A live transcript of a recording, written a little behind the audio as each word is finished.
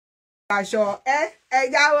Aṣọ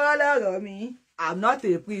jáwọ́ lọ́rọ̀ mi. I'm not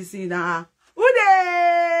a prisoner. Ude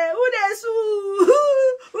su.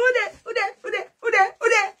 Ude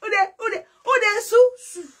su.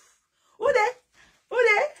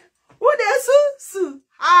 Ude su.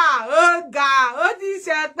 Ah, ọ̀gá, ó ti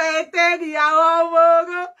ṣe pẹ́tẹ́rì àwọn ọmọ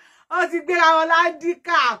oró. Ó ti gbé àwọn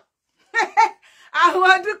handicap.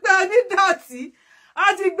 Àwọn Dúpẹ́ onídọ̀tí. Ó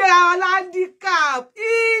ti gbé àwọn handicap.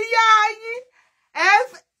 Ìyá yín.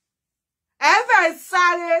 Ẹ fẹ́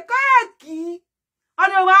sáré Kóyèkì.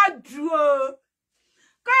 Ọ̀nà wa dúró.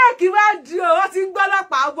 Kóyèkì wa dúró. Ó ti ń gbọ́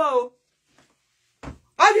ọlọ́pàá bọ̀ o.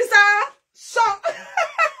 Ọ́físà ṣọ́.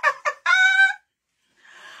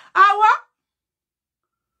 Àwọn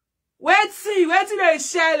wetin lè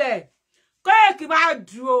ṣẹlẹ̀. Kóyèkì máa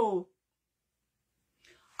dúró.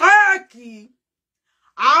 Kóyèkì.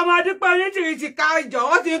 Àwọn ọmọ Dúpẹ́ onítìrí ti ká ìjọ.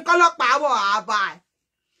 Wọ́n ti ń kọ́ ọlọ́pàá bọ̀ àbá.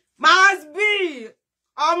 Must be.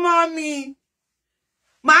 Ọmọ mi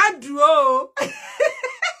máa dúró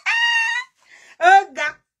ọ̀gá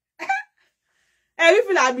ẹ̀rí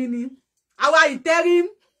fìlà mi ni àwa interim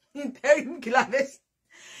kìláfẹ́sì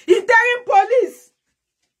interim police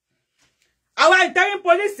àwa interim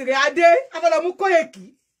police rẹ̀ adé afọlọ́mú Kóyèkì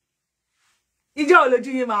ìjọ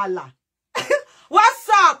olójú yín máa là what's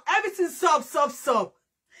up everything sup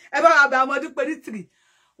ẹ bá wa bẹ ọmọ Dúpẹ́ onítìrí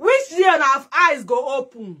which year and half eyes go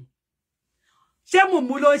open. Ṣé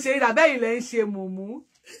mùmú ló ń ṣe ìdàbẹ́ ilẹ̀ ń ṣe mùmú?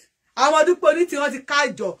 Àwọn Dúpẹ́ onítìrí wọ́n ti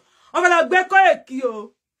kájọ. Wọ́n fẹ́ lọ gbé Kóyèkì o.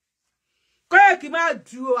 Kóyèkì máa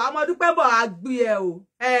dúró. Àwọn Dúpẹ́ bọ̀ á gbé ẹ o.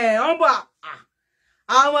 Wọ́n bọ̀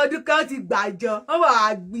àwọn Dúpẹ́ wọ́n ti gbàjọ. Wọ́n bọ̀ á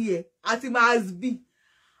gbé ẹ àti Mars B.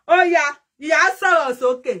 Ó yá, ìyá sọ̀rọ̀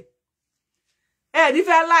sókè. Ẹ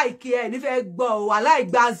nífẹ̀ẹ́ láìkí ẹ nífẹ̀ẹ́ gbọ́ ò wà láì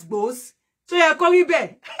gbàsgbòs. Tó yẹ kó rí bẹ́ẹ̀.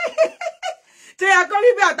 Tó yẹ kó rí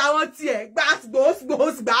bẹ́ẹ̀ àtàwọn tiẹ̀ gbàsgbòs.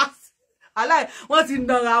 Aláì wọ́n ti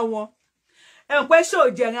nara wọn ẹ pé show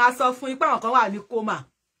jẹrin a sọ fún ipá wọn kan wà ní coma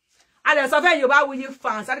a lè sọ fẹ́ Yorùbáwùyí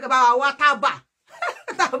fans àti bá wa tábà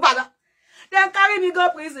dem carry me go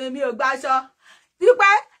prison mi ò gbaṣọ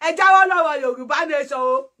Dúpẹ́ ẹ jáwọ́ lọ́wọ́ Yorùbá nation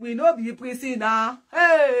o we no be prisoner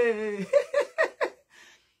hey.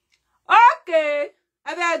 Okay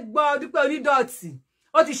ẹ fẹ́ gbọ́ Dúpẹ́ onídọ̀tí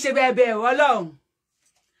ó ti ṣe bẹ́ẹ̀ Ọlọ́run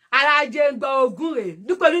alájẹ ń gbọ́ ogun rẹ̀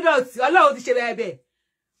Dúpẹ́ onídọ̀tí Ọlọ́run ti ṣe bẹ́ẹ̀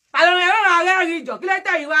Àlọ́ ẹ má rẹ́rìn ìjọ kí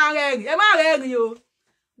lẹ́tẹ̀ yìí wá rẹ́rìn ẹ má rẹ́rìn o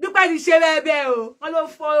Dúpẹ́ ti ṣe bẹ́ẹ̀ o wọ́n ló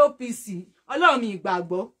fọ́ OPC Ọlọ́run mi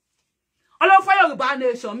ìgbàgbọ́ wọ́n ló fọ́ Yorùbá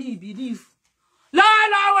nation mi believe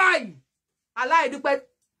lọ́wọ́lọ́wọ́ yìí aláì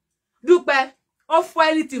Dúpẹ́ ó fọ́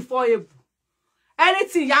anything for ebu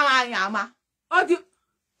anything yàmà ó ti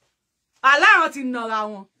aláwọn ti nọra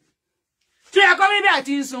wọn tí ẹ kọ́ bíbẹ̀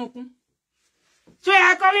ti ń sunkún.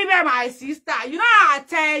 Seoyekoribe, my sister, you know I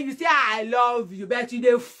tell you, say I love you, but you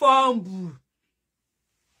dey fumble.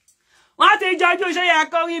 Wọ́n ti jọjú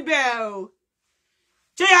Seoyekoribe o.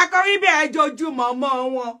 Seoyekoribe jọjú mọ̀mọ́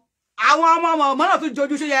wọn. Àwọn ọmọ mọ̀mọ́ náà tún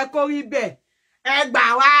jọjú Seoyekoribe. Ẹ gbà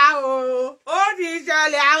wá o. Ó ti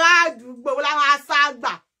ṣẹlẹ̀ ará àdúgbò láwọn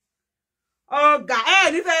aṣágbà. Ọ̀gá ẹ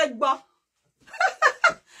nífẹ̀ẹ́ gbọ́.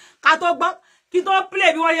 Ká tó gbọ́, kí tó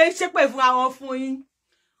play bí wọ́n yẹ ṣépè fún àwọn fún yín.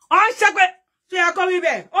 Wọ́n ṣépè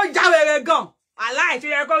Seoyekoribe ó jáwèrè gan aláì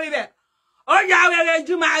Seoyekoribe ó jáwèrè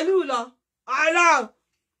ju màálù lọ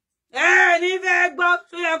Ọlọ́run ní fẹ́ gbọ́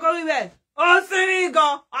Seoyekoribe ó sírí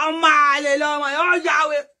gan ọmọ àlè lọmọ ó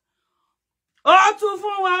jáwèrè ó tún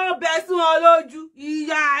fún wọn ó bẹ sí wọn lójú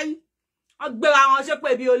ìyá yìí ó gbéra wọn ṣépè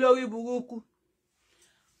bí olórí burúkú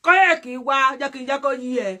Kóyèkì wá jẹ́ kó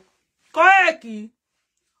yí ẹ Kóyèkì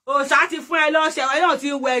òòṣà ti fún ẹ lọ́ṣẹ̀ ẹ náà ti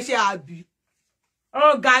ń wọ ẹṣẹ̀ àbí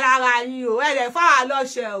ó ga lára yín o ẹ lè fáwà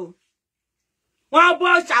lọ́ṣẹ̀ o wọ́n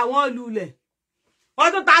bọ́ ṣàwọn lulẹ̀ wọ́n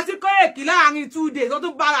tún ta sí Kóyèkì láàrin 2 days wọ́n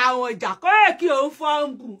tún bára wọn jà Kóyèkì ò ń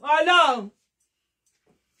fọ́nbù Ọlọ́run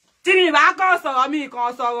tí mi bá kọ́ sọ̀rọ̀ mi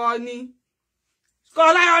kan sọ̀rọ̀ ni kọ́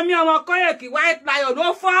láyọ̀ mi ọmọ Kóyèkì white lion ló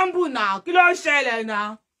fọ́nbù náà kí ló ń ṣẹlẹ̀ náà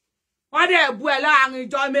wọ́n dẹ̀ bú ẹ láàrin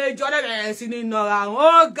ìjọ méjì ọdẹ bẹ̀rẹ̀ sí ní nọra wọn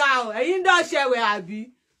ó ga ọ ẹ̀yin dọ̀ṣẹ̀ wẹ̀ àbí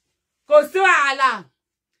kò sí wàhálà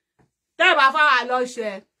tẹ́ẹ̀bà fáwà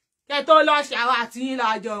lọ́ṣẹ̀ kẹ tó lọ́ṣẹ̀ àwọn àti yín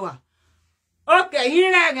lájọ wà ókè yín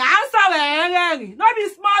rẹ̀rìn à ń sọ̀rọ̀ ẹ̀ rẹ̀rìn no be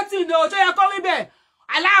small thing o Seoyekoribe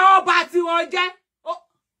aláwọ̀ ọba tí wọ́n jẹ́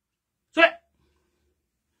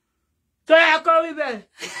Seoyekoribe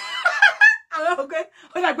àwọn òkè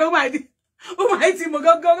ó dàgbé ó máa ti mọ̀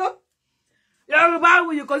gógóró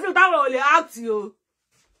Yorùbáwùyí kò sí táwọn ò lè act o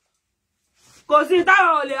kò sí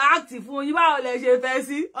táwọn ò lè act fún yín báwo lẹ ṣe fẹ́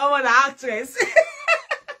sí ọmọ na actress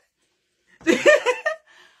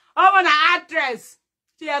ọmọ na actress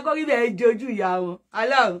Seoyekoribe jojú ìyá wọn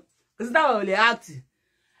Ọlọ́run kò sí táwọn ò lè act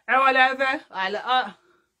ẹwọn lẹ fẹ́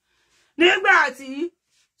nígbà tí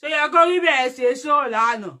Seoyekoribe ṣe show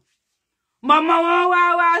lánàá màmá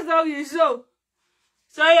wọn wá sórí show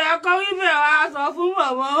Seoyekoribe wá sọ fún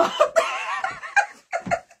màmá wọn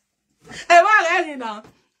ẹ má rẹ́rìn náà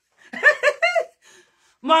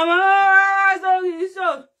màmá wọn wá sórí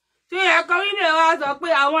show Seoyekoribe wá sọ pé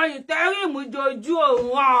àwọn Intenrim jojú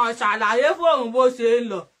òun ṣàlàyé fóun bó ṣe ń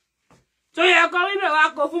lọ Seoyekoribe wá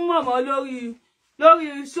kó fún màmá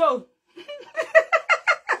lórí show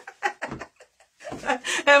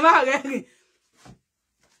ẹ má rẹ́rìn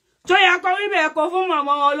Seoyekoribe kó fún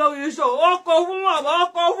màmá wọn lórí show ó kó fún màmá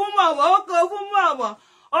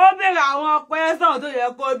ó béèrè àwọn pẹ́sàn tó yẹ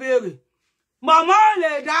kó béèrè màmá ò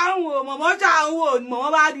lè dáhùn o màmá ṣàwò màmá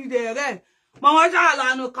bá dìde rẹ̀ màmá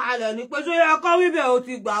ṣàlànà kalẹ̀ ní pé Seoyekoribe ó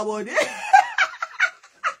ti gbà bọ̀dé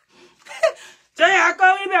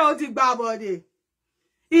Seoyekoribe ó ti gbà bọ̀dé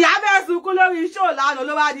ìyá bẹ́ẹ̀ sunkún lórí show lánàá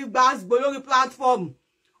ló bá di gbàsgbò lórí platform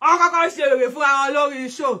wọ́n kọ́kọ́ ṣe èrè fúnra wọn lórí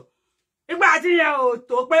show nígbà tí yẹn ò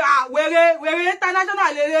tó pé wèrè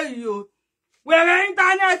international lélẹ́yìí o wèrè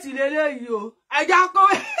íńtánẹ́ẹ̀tì lélẹ́yìí o ẹja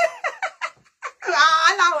kówé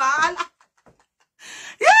wàhálà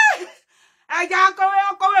ẹja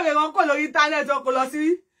kówé rẹ̀ wọn kò lórí íńtánẹ́ẹ̀tì wọn kò lọ sí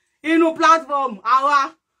inú platform àwa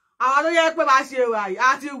tó yẹ pé bá ṣe wà yìí á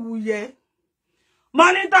ti wùyẹ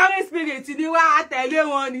monitoring spirit ni wá àtẹ̀lé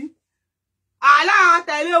wọn ni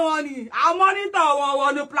àtẹ̀lé wọn ni àwọn monitor wọn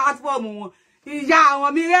wọnú platform wọn ìyá àwọn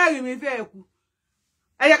mi rẹ́rìn mi fẹ́ kú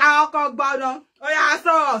ẹ jẹ́ ká kọ́kọ́ gbọ́ná ó yá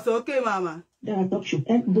sọ̀rọ̀ sókè màmá. dára talk show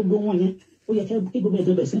ẹ gbogbo wọn yẹn ó yẹ kí gbogbo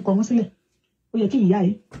ẹjọ bẹ̀rẹ̀ sí kọ wọn sílẹ̀ ó yẹ kí ìyá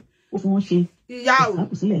yìí ó fi wọn ṣe ìyá o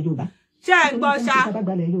ìsàkù sílẹ̀ Yorùbá ṣé ẹ gbọ́ ṣá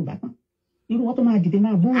Yorùbá tán irú wọn tó máa dìde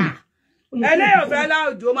máa bóun eléyò fẹ́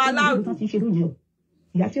láòdù ó máa láòdù tó ti ṣe lóyún o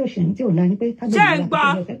ìyá tí ó ṣẹ̀yìn tí ò la ní pé ṣé ẹ gbọ́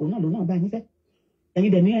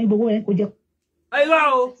ẹ̀yin dẹ̀ ní ẹ̀yin gbowó ẹ kó jẹ. irọ́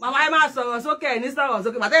o màmá ẹ máa sọ̀rọ̀ sókè ẹ̀ ní sọ̀rọ̀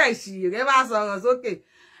sókè màtẹ́ ẹ̀ ṣì rẹ̀ máa sọ̀rọ̀ sókè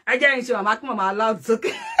ẹ jẹ́ ń ṣe màmá kí màmá láòdù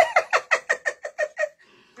sókè.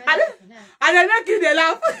 I make you dey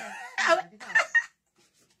laugh.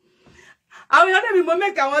 Àwọn èèyàn tẹ̀mí mo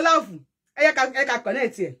make àwọn laugh. Ẹ ká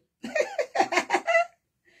connect ẹ̀.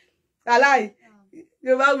 Aláì,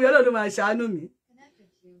 Yorùbá wí Ọlọ́run máa ṣàánú mi.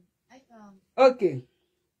 Okay.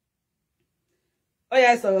 Ó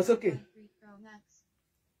yá sọ̀rọ̀ sókè.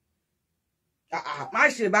 Má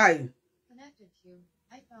ṣe báyìí.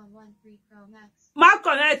 Má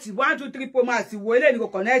connect 1 2 3 Pro Max wo eléyìí kò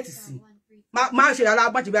connect sí. Má ṣe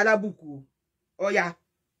alábàtì bí alábùkù. Oya.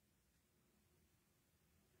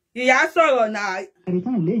 Ìyá sọ̀rọ̀ náà.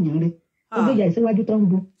 Àríkàn léèyàn rẹ̀. Ó gbé ìyá ìṣíwájú tó ń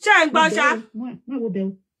bu. Ṣé ń gbọ́ ṣá? Má wo bẹ̀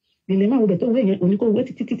o. Lèlè má wo bẹ̀ tó ń wé yẹn òní kó wé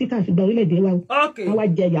títí ká fi gba orílẹ̀-èdè wa o. Okay. Wọ́n wá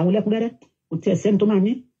jẹ ìyàwó lẹ́kúnrẹ́rẹ́. Kò tiẹ̀ sẹ́ni tó máa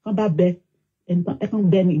ní. Wọ́n bá bẹ ẹ̀kan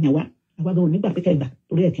bẹ ní ìyàn wa. Àwa gan onígbà pé kẹgbà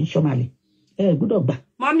torí ẹ̀ kì í ṣọ́ máa lè. Ẹ gbọ́dọ̀ gbà.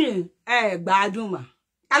 Mọ́mì ẹ gbádùn mà.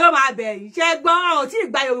 Ta ló máa bẹ̀ yìí? Ṣé gbọ́ ọ̀rọ̀ tí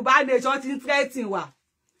ìgbà Yorùbá nation ti ń threaten wa?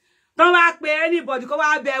 Tó bá pe anybody kó wá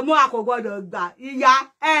bẹ mú àkọ́gbọ́dọ̀ gbà ìyá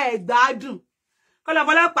gbádùn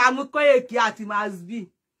kọ́lọ́pọ̀lọpọ̀ mú Kóyèkí àti Masbi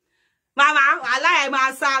màmá aláì máa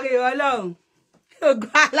sáré Ọlọ́run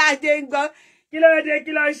ògùn aládé ń gbọ́ kí ló dé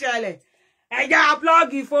kí ló ṣẹlẹ̀ ẹ̀já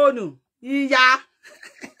plọ́ọ̀gì fóònù ìyá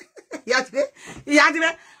ti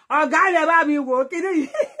fẹ́ ọ̀gá rẹ̀ bá mi wò kí ni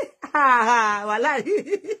wàláì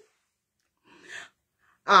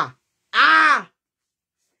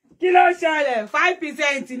kí ló ṣẹlẹ̀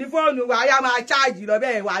 5% ní fóònù wa yá máa ṣáàjì lọ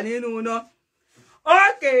bẹ́ẹ̀ wà nínú iná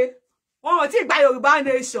ókè wọn ò tí gba Yorùbá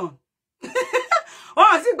nation wọn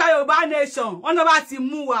ò tí gba Yorùbá nation wọn náà bá ti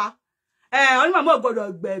mú wa onímọ̀ gbọ́dọ̀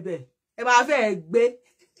gbẹ̀bẹ̀ ẹ máa fẹ́ gbé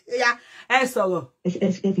ẹ sọ̀rọ̀.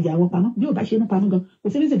 ẹ fi ìyàwó pamọ́ bí ò bá ṣe inú pamọ́ gan kò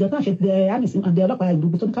sí ní ìṣèjọ tó ń ṣe àmì sí ọdẹ ọlọ́pàá ìlú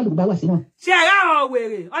tó ní kálukú bá wà sí wọn. ṣé ẹ ráhùn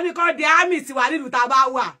wèrè wọn ní kọ́ de àmì sí wa nílùú tá a bá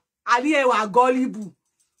wà àní ẹwà gọ́líbù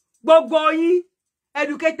gbogbo yín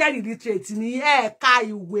educated illiterate ní ẹ̀ka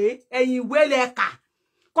ìwé ẹ̀yìn ìwé lẹ́ka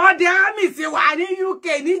kọ́dé àmì ti wà ní UK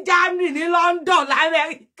ní Germany ní London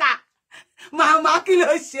l'Amẹ́ríkà màmá kí ló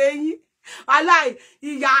ṣe yín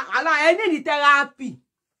ìyá ẹni ní therapy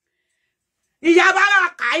ìyá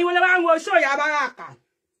Báràkà yín wọ́n lè bá ń wo ṣó ìyá Báràkà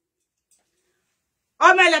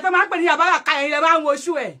ọmọ ilẹ̀ tó máa ń pè ní ìyá Báràkà yẹn lè bá ń wo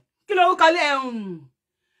ṣó ẹ̀ kí ló kọ́ lẹ́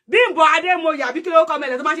Bímbọ́ Adémoyè àbí kí ló kọ́ ọmọ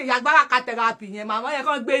ilẹ̀ tó máa ń ṣe ìyá Báràkà therapy yẹn màmá yẹn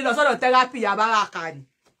kàn gbé lọ sọ́dọ̀ therapy ìyá Báràkà ni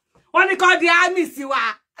wọ́n ní kọ́ di àmì sí wa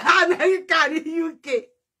Amẹ́ríkà ní UK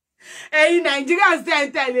ẹ̀yin Nàìjíríà ń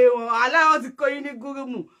tẹ̀lé wọn aláwọ̀ ti kó yín ní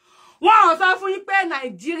gúrúmù wọ́n ò sọ fún yín pé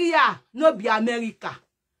Nàìjíríà no be Amẹ́ríkà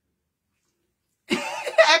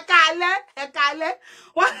ẹ̀ka alẹ́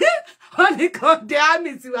wọ́n ní kọ́ di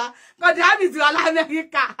àmì sí wa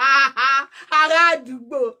l'Amẹ́ríkà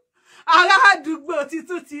ará àdúgbò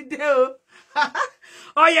títún ti dé o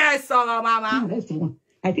ó yẹ sọ̀rọ̀ màmá.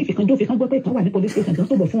 àti ìfikànjó fi kán gbọ́ pé kan wà ní police station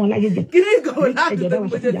tó bọ̀ fún wọn láyé jẹ. Kí ni go láti tó mo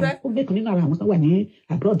ṣe fẹ́ ó gbé kan nínú ara àwọn tó wà ní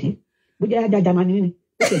abroad bó jẹ́ ajá Germany ni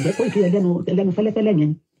ó ṣe jẹ́ kó ìkiri ẹlẹ́nu fẹ́lẹ́fẹ́lẹ́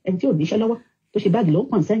yẹn ẹni tí ò níṣẹ́ lọ́wọ́ tó ṣe báàgì ló ń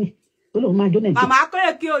pọ̀n sẹ́yìn tó lóun máa jó Nàìjíríà. Màmá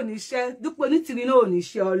Kóyèkí ò níṣẹ́ Dúpẹ́ Onítìrí náà ò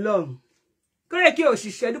níṣẹ́ Ọlọ́run Kóyèkí ò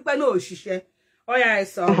ṣiṣẹ́ Dúpẹ́ náà ò ṣiṣẹ́ ọ̀yà ẹ̀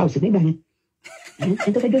sọ. house nígbà yẹn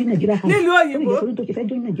ẹni tó fẹ́ jóyún Nàìjíríà house nílùú òyìnbó tó ṣe fẹ́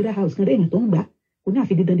jóyún Nàìjíríà house kan réèyàn tó ń gbà kò ní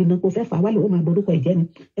àfi dandan kò fẹ́ fà wálé ó máa borúkọ ìjẹ́ ni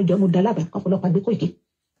ẹjọ́ mo da lábàá ọ̀pọ̀lọpọ̀ àgbẹ̀ Kóyèkí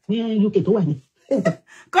ní UK tó wà ní.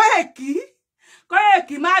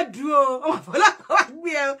 Kóyèkí má dúró ọmọ ọ̀pọ̀lọpọ̀ wá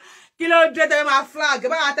gbé ẹ kí ló dé tẹ́ máa flag ẹ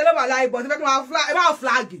bá wa tẹ́lẹ̀ wà láì bọ̀ tẹ́ máa flag ẹ bá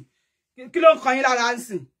flag kí ló ń kan yín lára ń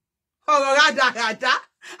sìn ọ̀rọ̀ rádaràdá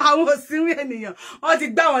àwọn òsínwé ènìyàn wọ́n ti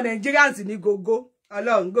gbá àwọn Nigerians ní gógó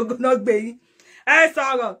Ọlọ́run gógó náà gbé yín ẹ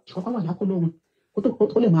sọ̀rọ̀. kọ́kọ́ wà lákòlò wọn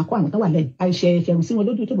kó lè máa kó àwọn tó wà lẹ́yìn àìṣe ìṣẹ̀rù sí wọn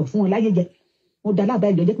lójú tó bọ̀ fún wọn láyé jẹ mo dá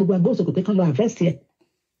lábàá ìjọ jẹ́ gbogbo agbóhùnsókè pé kán lọ àfẹ́sì ẹ̀.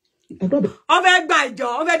 wọ́n fẹ́ gbà ìjọ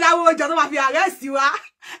wọ́n fẹ́ dáwọ́ ìjọ tó máa fi àrẹ́sì wa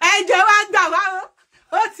ẹjọ́ wa gbà wá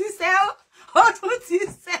ó ti sẹ́ ó tún ti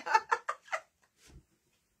sẹ́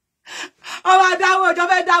ó máa dáwọ́ ìjọ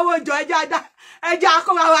fẹ́ dáwọ́ ìjọ ẹjọ́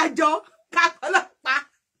akọ́wà wa jọ kápọ́lọ́pàá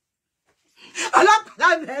ọlọ́pàá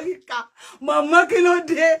l'Amẹ́ríkà mọ̀mọ́ kí ló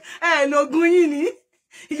dé ẹ̀ lógún yìí ní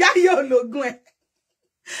ìyá yóò lógún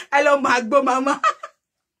ẹ lọ máa gbó màmá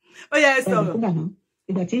ó yẹ ẹ sọ̀rọ̀.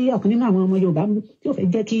 ìgbà tí ọ̀kan nínú àwọn ọmọ Yorùbá tí ó fẹ́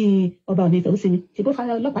jẹ́ kí ọba Ọọ̀ni Ifẹ̀ ó sinmi ṣe bó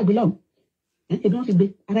fara ọlọ́pàá gbé lọ́hùn ebi wọn fi gbé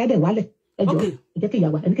ara ẹ̀dẹ̀ wálẹ̀ ẹjọ́ ìjẹ́ kí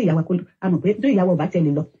ìyàwó ẹni kí ìyàwó kó a mọ̀ pé tó ìyàwó ọba tẹ̀lé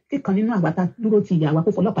lọ kí kan nínú àwàta dúró ti ìyàwó kó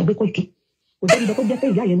fọlọ́pàá gbé Kóìkì kò jẹ́ nígbà kó jẹ́ pé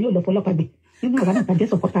ìyá yẹn ni yóò lọ fọlọ́pàá gbé nínú àwa náà tàjẹ́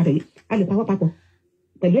sọ̀kọ́ta rẹ̀ yìí a lè pawọ́ papọ̀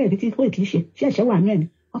pẹ̀lú ẹ̀rí tí Kóìkì ṣe ṣé ẹ̀ṣẹ̀ wà mẹ́rin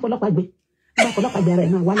wọ́n fọlọ́pàá gbé wọ́n fọlọ́pàá gbé ara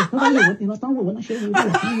ẹ̀ náà wálẹ̀ wọ́n bá wò wọ́n ìran tán wò wọ́n náà ṣe é wọ́n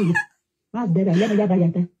wà fún yìí máa bẹ̀rẹ̀ lẹ́nu yába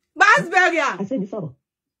yàtọ̀. mass burial. àṣẹ mi sọ̀rọ̀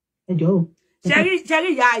ẹjọ́ o. ṣẹ́rí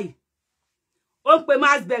ìyá yìí ó ń pe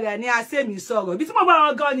mass burial ní àṣẹ mi sọ̀rọ̀ bí tí mo bá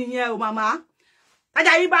wọn gan nìyẹn o màmá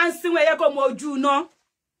tájà yìí bá ń sínú ẹyẹ kó mọ ojú iná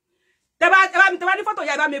tẹ bá ní fọ́tò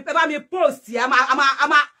yà ẹ bá mi post ẹ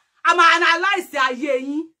a máa analyse ayé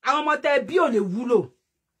yín àwọn ọmọ tẹ bí ò lè wúlò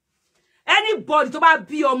anybody tó bá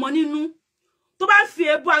bí ọmọ nínú tó bá fi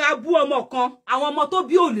ebú ara bú ọmọ kan àwọn ọmọ tó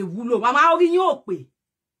bí ò lè wúlò màmá orí yín ò pé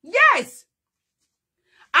yes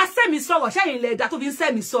asẹ́mi sọ̀rọ̀ ṣẹ́yìn ilẹ̀ ẹ̀dá tó fi ń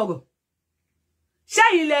sẹ́mi sọ̀rọ̀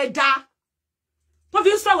ṣẹ́yìn ilẹ̀ ẹ̀dá tó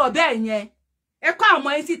fi ń sọ̀rọ̀ bẹ́ẹ̀ yẹn ẹ kọ́ àwọn ọmọ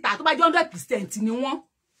yín síta tó bá jẹ́ 100% ni wọ́n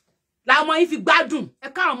làwọn ọmọ yín fi gbádùn ẹ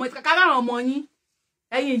kọ́ àwọn ọmọ yín kàkàrà àwọn ọmọ yín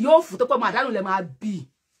ẹ̀yin yóò fún tó pọ̀ màdánù lẹ́ máa bì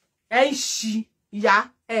ẹ ń ṣi ìyá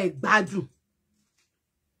ẹ gbádùn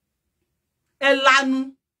ẹ lanu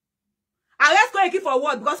arrest Koyèkí for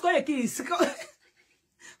what because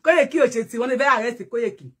Koyèkí ò ṣe tí wọ́n lè fẹ́ arrest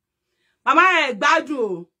Koyèkí mama ẹ gbádùn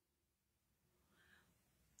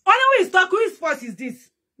o only who is talk whose force is this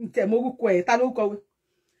nte mo ruko ẹ ta ló kọ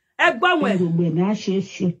ẹ gbọ́ wọn gbogbo ẹ̀ náà ṣe é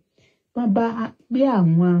ṣe wọ́n bá gbé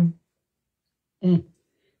àwọn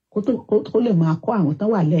kó lè máa kọ́ àwọn tán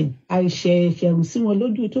wà lẹ́yìn àìṣe ìṣẹ̀rù sí wọn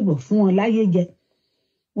lójú túbọ̀ fún wọn láyé jẹ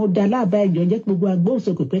mo dá lábàá ìjọ jẹ́ gbogbo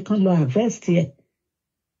agbóhùnsókè pé kán lọ harvest ẹ̀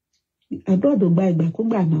àbúrò gba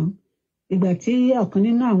ìgbàkúgbà náà ìgbà tí ọ̀kan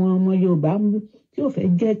nínú àwọn ọmọ Yorùbá tí ò fẹ́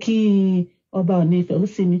jẹ́ kí ọba Ọọ̀ni Ifẹ̀ ó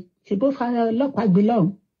sinmi ṣe bó fara ọlọ́pàá gbé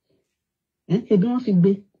lọ́hùn ebi wọ́n fi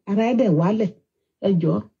gbé ara ẹ̀dẹ̀ wálẹ̀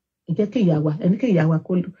ẹjọ́ ìjẹ́ kí ìyàwó ẹni kí ìyàwó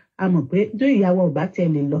kó lù a mọ̀ pé tó ìyàwó ọba tẹ̀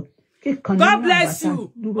lè lọ kí kan nínú God bless you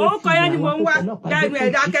orúkọ yẹn ni mo ń wá dẹ́nu ẹ̀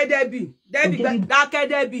dákẹ́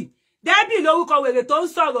Debbie lórúkọ wèrè tó ń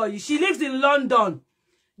sọ̀rọ̀ yìí she lives in London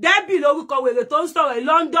Debbie lórúkọ wèrè tó ń sọ̀rọ̀ yìí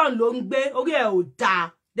London ló ń gbé orí ẹ̀ ò dáa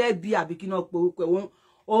Debbie àbí kí náà porúkọ ẹ̀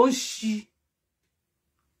ó ń ṣí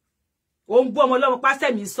ó ń bú ọmọ ọlọ́mọ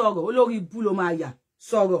pásẹ̀ mi sọ̀rọ̀ olórí ibú ló máa yà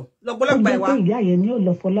sọ̀rọ̀ lọ́pọ̀lọpọ̀ ẹ̀wá. ìyá yẹn ni ó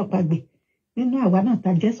lọ fọlọ́pàá gbé nínú àwa náà ta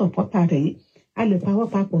jẹ́ sọ̀pọ́tà rẹ̀ yìí a lè pawọ́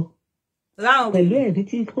papọ̀ pẹ̀lú ẹ̀rí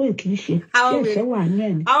tí Kóìkì ṣe tí ẹ̀ṣẹ̀ wà ní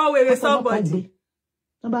ẹ̀ní àwọn wèrè sọ́bọ̀dì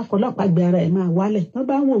wọ́n bá fọlọ́pàá gbé ara ẹ̀ máa wálẹ̀ wọ́n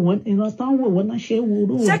bá wò wọ́n ìran tán wò wọ́n náà ṣe é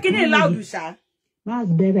wúrú wọ́n. ṣé kí ni láòdù ṣá. máa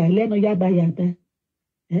bẹ̀rẹ̀ lẹ́nu yába yàtọ̀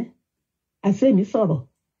àṣẹ mi sọ̀rọ̀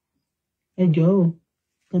ẹjọ́ o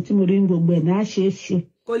kan tí mo rí gbogbo ẹ̀ náà ṣe é ṣe.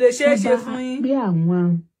 kò lè ṣe é ṣe fún yín. bí àwọn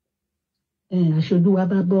aṣojú wa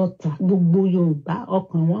bá bọ́ ọ̀tà gbogbo Yorùbá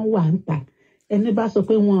ọkàn wọn wà ń tà ẹni bá sọ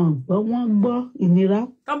pé wọ́n gbọ́ ìnira.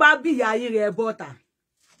 tán bá bí ìyá yín rẹ̀ ẹ bọ́ta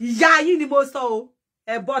ìyá yín ni mo sọ o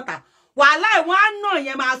ẹ bọ́ta wàhálà wọn á nà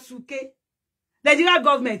yẹn máa súnké Nigeria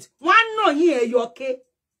government wọn á nà yín ẹ yọké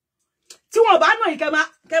tí wọn bá nà yín kẹ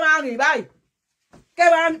máa rìn báyìí kẹ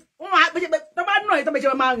máa wọn máa pèsè pé tó bá nà yín tó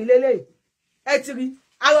pèsè máa rìn lélẹ̀ ẹ ti rí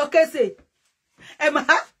arọ kése ẹ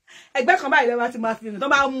máa ẹgbẹ́ kan báyìí lẹ́wọ̀n ti máa fi rìn tó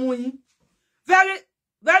bá mú yín very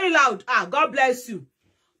very loud God bless you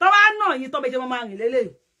tó bá nà yín tó pèsè máa rìn lélẹ̀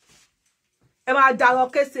ẹ máa darọ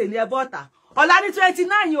kése ní ẹ bọ́ta ọ̀la ní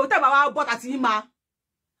 29 o tẹ́ bá wá bọ́ta tí yín máa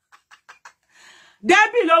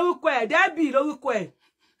Debbie lórúkọ ẹ̀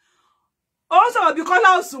ó sọ̀rọ̀ bí Kọ́lá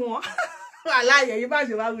Òṣùwọ̀n aláyẹ̀ yìí bá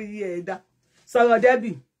ṣe wá wí ẹ̀dá sọ̀rọ̀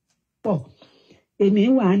Debbie pọ̀ èmi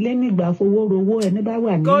wà lé nígbà fowó rówó ẹni bá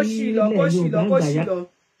wà ní ilẹ̀ Yorùbá gbàyà.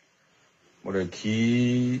 Mo rẹ̀ kí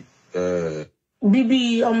bíbí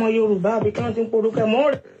ọmọ Yorùbá bí kí wọ́n ti ń porúkọ mọ́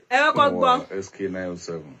rẹ̀. ẹ kọ́kọ́ gbọ́ SK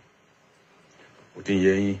 907 ó ti ń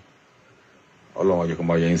yẹ yín Ọlọ́run ajẹ́ kó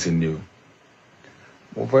máa yẹ yín sí ni o.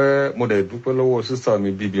 Mo dẹ̀ dúpẹ́ lọ́wọ́ sísá mi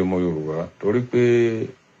bíbí ọmọ Yorùbá torí pé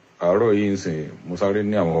àárọ̀ yìí ń sìn mo sáré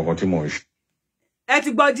ní àwọn kankan tí mò ń ṣe. ẹ ti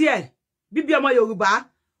gbọ́ díẹ̀ bíbí ọmọ Yorùbá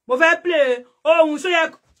mo fẹ́ play ohun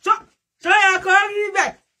Seoyekoribe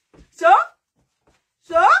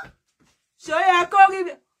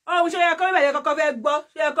Seoyekoribe ohun Seoyekoribe yẹ kọ́kọ́ fẹ́ gbọ́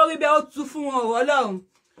Seoyekoribe ó tú fún wọn Ọlọ́run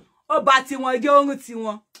ó bá tiwọn jẹ́ orun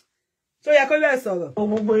tiwọn Seoyekoribe sọ̀rọ̀.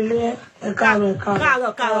 Gbogbo ilé káàrọ̀.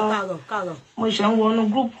 Mo ṣe ń wọnú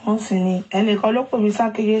group wọn sì ni ẹnìkan ló pè mí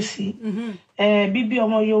sákèyèsí bíbí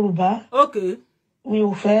ọmọ Yorùbá. Okay. Mi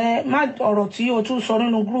ò fẹ́ má ọ̀rọ̀ tí o tún sọ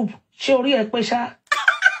nínú group ṣé orí ẹ pé ṣá.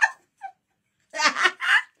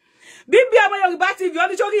 Bíbí ọmọ Yorùbá TV ó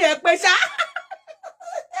ní sórí ẹ pé ṣá.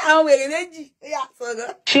 Àwọn wèrè méjì yà sọ̀rọ̀.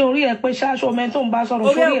 Ṣé orí ẹ pé ṣá ṣó mẹ́ tó ń bá sọ̀rọ̀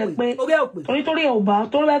sórí ẹ pé torí ẹ ò bá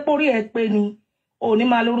tó rẹ́ pórí ẹ pé ni ò ní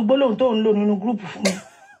máa lórúkọ lóhùn tó ń lò nínú group fún mi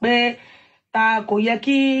pé ta kò yẹ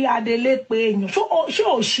kí Adélé pé èèyàn ṣé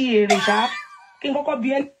ò ṣí èrè ṣá kí n kọ́kọ́ bí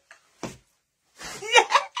ẹ.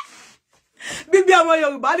 Bíbí ọmọ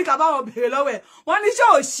Yorùbá ní ká bá wọn béèrè lọ́wọ́ ẹ̀ wọ́n ní ṣé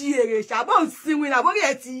ò ṣí èrè ṣá bó ń sinwin àbórí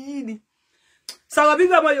ẹ̀ ti yí ni sọ̀rọ̀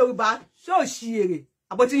bíbí ọmọ Yorùbá ṣé ò ṣí èrè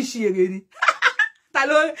àbó tí ń ṣí èrè ni ta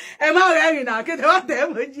ló ẹ má rẹ́rìn náà kéde wọ́n tẹ̀ ẹ́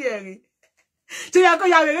méjì ẹ̀rìn ṣé yẹ kó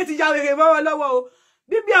ya wèrè ti ya wèrè mọ́ wọn lọ́wọ́ o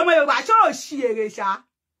bíbí ọmọ Yorùbá ṣé ò ṣí èrè ṣá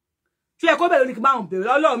ṣé yẹ kó bẹ̀rẹ̀ ní kí bá wọn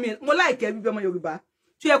béèrè lọ́wọ́ mi mo láìkẹ́ bíbí ọmọ Yorùbá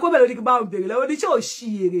ṣé yẹ kó bẹ̀rẹ̀ ní kí bá wọn béèrè lọ́wọ́ ní ṣé ò ṣí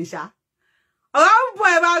èrè ṣá ọ̀rọ̀ ń bọ̀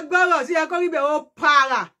ẹ̀ máa gbọ́rọ̀ ṣé yẹ kó rí bẹ̀ ó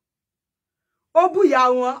para ó bú ìyá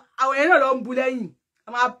wọn àwọn èèyàn náà ló ń bú lẹ́yìn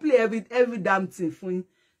a máa play every damn thing fún yín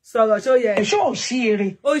sọ̀rọ̀ ṣó yẹ. ṣé ò ṣí èrè.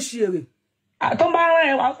 ó ṣí èrè. tó bá rán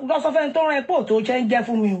ẹ lọ́sọ̀fẹ́ tó rán ẹ pò tó ṣe ń jẹ́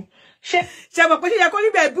fún mi o. ṣe mọ̀ pé ṣe yẹ kó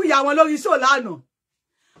níbẹ̀ bú ìyá wọn lórí ṣó lánàá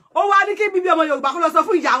ó wá ní kí bíbí ọmọ Yorùbá kó lọ sọ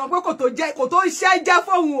fún ìyá wọn pé kò tó ṣẹ́ jẹ́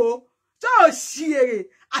fóun o ṣé ò ṣí èrè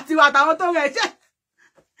àti ìwà àtàwọn tó rẹ̀ ṣe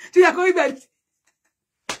yẹ kó níbẹ̀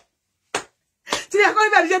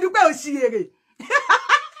ṣe dúpẹ́ ò ṣí èrè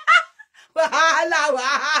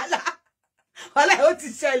wàhálà ó ti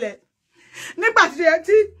ṣẹlẹ̀ nígbà tí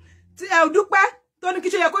ẹ dúpẹ́ tó ní kí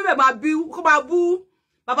ṣe yẹ kó ibẹ̀ máa bú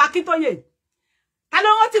bàbá Akíntóyè ta ló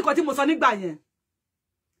rántí nǹkan tí mo sọ nígbà yẹn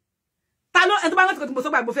ta ló ẹni tó bá rántí nǹkan tí mo sọ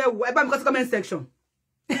gbà mo fẹ́ wò ẹ bá mi kọ sí comment section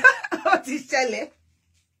ó ti ṣẹlẹ̀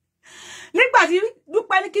nígbà tí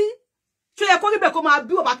dúpẹ́ ní kí ṣe yẹ kó ibẹ̀ kó máa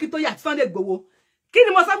bú bàbá Akíntóyè àti Sunday Igboho kí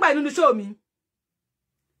ni mo sọ gbà nínú show mi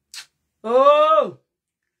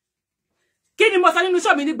kí ni mo sọ nínú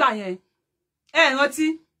show mi nígbà yẹn ẹ rántí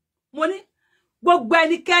mo ní gbogbo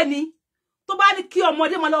ẹnikẹ́ni tó bá ní kí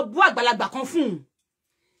ọmọdé máa lọ bú àgbàlagbà kan fún un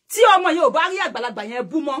tí ọmọ yẹn ò bá rí àgbàlagbà yẹn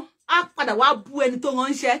bú mọ́ á padà wá bú ẹni tó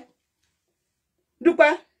ránṣẹ́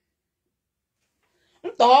Dúpẹ́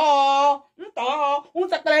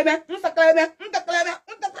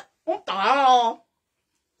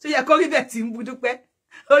ṣé yẹ kó rí bẹ́ẹ̀ tí ń bú Dúpẹ́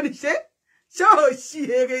ó ní ṣé ò ṣí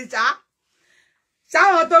èrè ṣá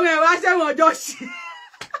ṣáwọn tó rẹ̀ wá ṣẹ́wọ̀n ọjọ́ ṣí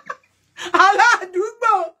ará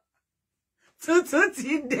àdúgbò tuntun ti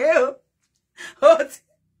dé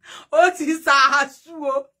ó ti ṣàásù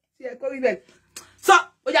o tí ẹ kó rí bẹ́ẹ̀ sọ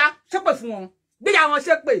ó yá ṣépè fún wọn gbéyà wọn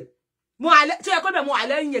ṣépè mo àlẹ tí ẹ kó bẹ́ẹ̀ mo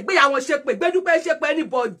àlẹ yẹn gbéyà wọn ṣépè gbé Dúpẹ́ ṣépè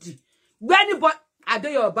anybody gbé anybody I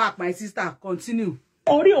dey your back my sister continue.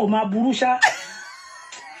 Orí ò máa burú ṣá.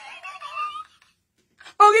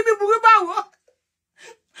 Orí bí burú báwo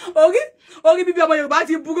orí bíbí ọmọ Yorùbá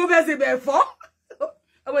ti burú fẹ́ ṣe bẹ̀ fọ́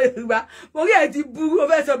ọmọ Yorùbá orí ẹ̀ ti burú ó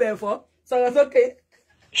fẹ́ ṣe bẹ̀ fọ́ sọ̀rọ̀ sókè.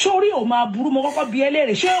 Sórí ò máa burú mo kọ́kọ́ bi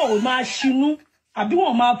ẹlẹ́rìí ṣé ò máa ṣinú àbí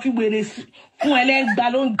wọ́n máa fi wèrè fún ẹlẹ́gbàá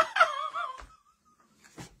ló ń.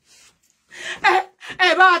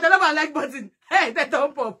 bá wa tẹ́lẹ̀ bá like button tẹ́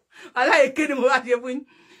thumb up aláìké ni mo wá ṣe fún yín.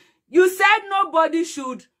 You said nobody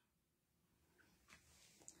should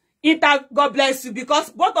God bless you because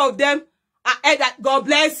both of them are that God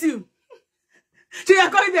bless you. Ṣé yẹ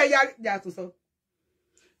kó ibẹ̀ yà tó sọ.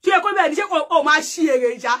 Ṣé yẹ kó ibẹ̀ ní ṣé kò máa ṣí èrè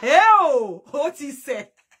ìjà ó ti sẹ̀.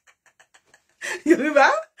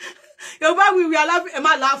 Yorùbá wíwí aláfẹ́ ẹ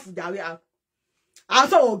má láàfù jàre à ń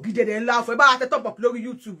sọ̀rọ̀ gidẹ̀dẹ̀ ńlá fún ẹ bá tẹ́ top up lórí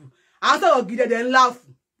YouTube à ń sọ̀rọ̀ gidẹ̀dẹ̀ ńlá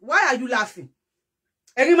fún. Why are you laughing?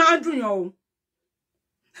 Ẹ̀rín máa ń dùn yàn o.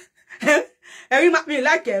 ẹ̀rín máa mi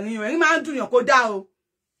like ẹ̀rín o ẹ̀rín máa ń dùn yàn kó dá o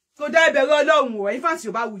kó dá ẹ bẹ̀rù Ọlọ́run o ẹ̀yin fans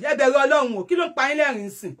ò bá wù ẹ bẹ̀rù Ọlọ́run o kí ló ń pa yín lẹ́rìn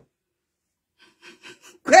sìn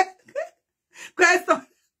question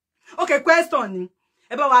okay question ni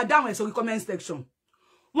ẹ bá wa dáhùn ẹ sórí comment section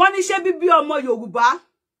wọ́n ní ṣé bíbí ọmọ Yorùbá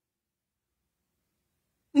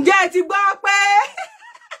ǹjẹ́ ẹ ti gbọ́ pé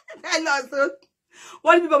ẹ lọ so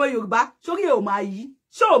wọ́n ní bíbí ọmọ Yorùbá sórí ẹ ò máa yí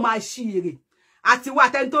ṣé ò máa ṣí èrè àti wà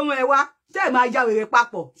tẹ́ni tó rán ẹ wá ṣé ẹ máa ya wèrè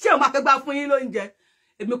papọ̀ ṣé ò máa fẹ́ gbá fún yín lóúnjẹ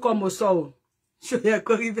èmi kọ́ mo sọ o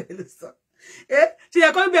Seoyekoribe ló sọ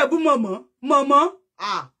Seoyekoribe bú mọ̀mọ́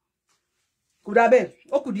kò dá bẹ́ẹ̀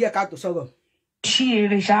ó kù díẹ̀ ká tó sọ̀rọ̀. ṣí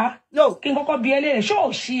èrè ṣá kí n kọ́kọ́ bi ẹlẹ́rìí ṣó ò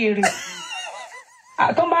ṣí èrè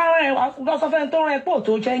tó bá rán ẹ lọ́sọ̀fẹ́ tó rán ẹ pò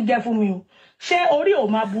tó ṣe ń jẹ́ fún mi o ṣé orí ò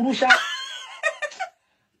máa burú ṣá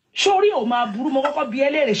ṣé orí ò máa burú mo kọ́kọ́ bi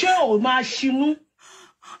ẹlẹ́rìí ṣé ò máa ṣinú.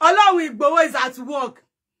 Ọlọ́run Ìgbòho is at work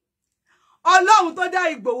Ọlọ́run tó dá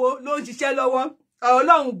Ìgbòho ló ń ṣiṣẹ́ lọ́wọ́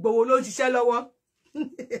Ọlọ́run Ìgbòho ló ń ṣiṣẹ́ lọ́wọ́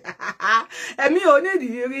ẹ̀mí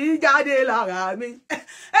onídìrí jáde lára mi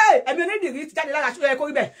ẹ̀mí onídìrí jáde lára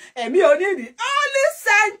Seoyekoribe ẹ̀mí onídìrí Holy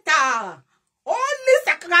Center Holy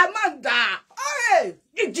Sacramanda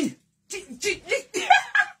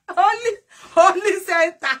Holy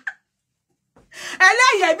Center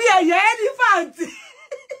ẹlẹ́yẹ bí ẹ̀yẹ elephant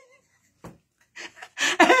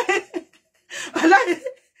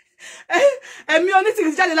ẹ̀mí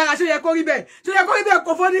onítìrì jáde lára Seoyekoribe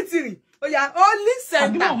kò fọ́ onítìrì ó yá Holy Center.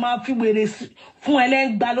 àbí wọn máa fi wèrè fún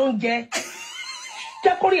ẹlẹ́gbà lóúnjẹ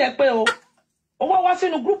jẹ́ kórì ẹ pé o wá wá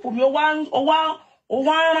sínú gúrùpù mi ó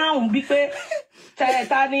wá ráhùn bí pé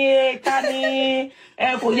ta ni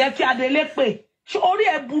kò yẹ kí Adélé pè ṣé orí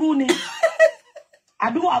ẹ burú ni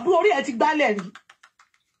àbí orí ẹ ti gbálẹ̀ rí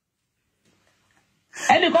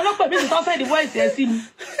ẹnìkan ló pè mí tó fẹ́ ìdìbò ẹ̀sẹ̀ sí mi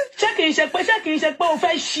ṣé kì í ṣe pé o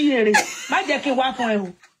fẹ́ ṣí èrè má jẹ́ kí n wá fún ẹ o.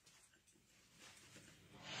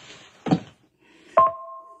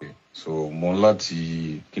 so mo ń láti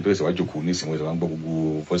kí n tó ṣe wájú kù ní ìsìnkú ìṣẹ̀lẹ̀ gbọ́ gbogbo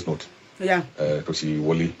voice note tó ti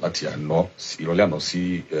wọlé láti ìrọ̀lẹ́ àná sí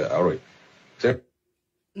àárọ̀ ẹ̀.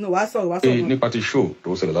 No, wá sọ̀rọ̀. Nípa ti show tó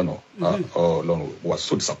ṣẹlẹ̀ lánàá Ọlọ́run was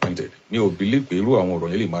so disappointed mi ò believe pé irú àwọn ọ̀rọ̀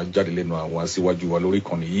yẹn lè máa jáde lẹ́nu àwọn aṣíwájú wa lórí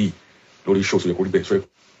ìkànnì yìí lórí show Seoyekoribe ṣe.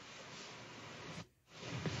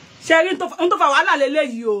 ṣe rí n tó fa wàhálà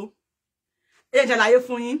lélẹ́yìí o ẹ ṣàlàyé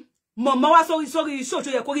fún yín mọ̀mọ́ wá sórí show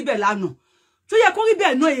Seoyekoribe lánàá Seoyekoribe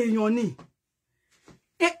náà èèyàn ni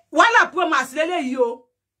wàhálà promise lélẹ́yìí o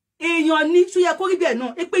èèyàn ni Seoyekoribe náà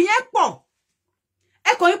èpè yẹn pọ̀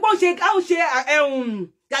ẹ̀kọ́ yìí pọ̀ ṣe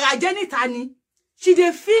gàràjẹ́ níta ni she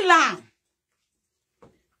dey feel am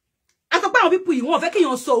àtọ́pẹ́ àwọn pípù yìí wọ́n fẹ́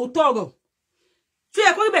kéèyàn sọ òótọ́ ọ̀rọ̀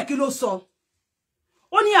Seoyekoribe kí ló sọ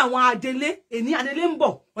ó ní àwọn Adélé èní Adélé ń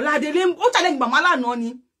bọ̀ ọ̀la Adélé ó challenge màmá lánàá ni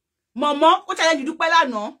mọ̀mọ́ ó challenge Dúpẹ́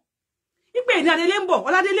lánàá ìpè èní Adélé ń bọ̀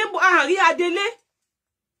ọ̀la Adélé ń bọ̀ àárí Adélé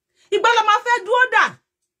ìgbà la máa fẹ́ dúró dà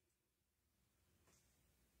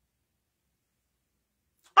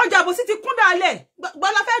ọjà àbòsí ti kún dálẹ̀ gbà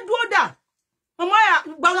la fẹ́ dúró dà ọmọ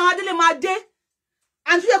gbà àwọn Adélé máa dé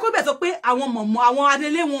àti Seoyekoribe sọ pé àwọn mọ̀mọ́ àwọn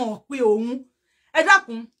Adélé wọn ò pé òun ẹ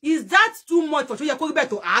dákun is that too much for Seoyekoribe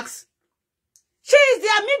to ask she is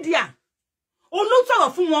their media òun ló sọ̀rọ̀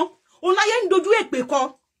fún wọn òun láyé ń dojú èpè kọ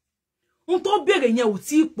ohun tó béèrè yẹn ò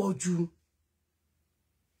tí ì pọ̀ jù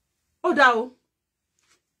ó dá o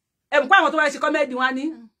ẹ̀ ń pa àwọn tó wá ṣe kọ́mẹ́dì wọn ní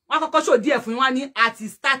wọn kọ́kọ́ ṣò díẹ̀ fún wọn ní àti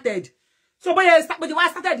started so bóyá wá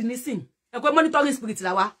started nísìn ẹ pé monitoring spirit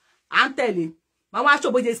la wá à ń tẹ̀lé màá wá ṣò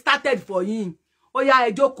bóyá started for yín ó yá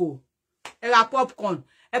ẹ jókòó ẹ ra popcorn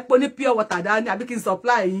ẹ pò ní pure water dání àbí kí n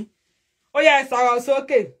supply yín ó yá ẹ sọ̀rọ̀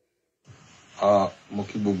sókè. Mo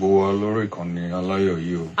kí gbogbo wa lórí ìkànnì aláyọ̀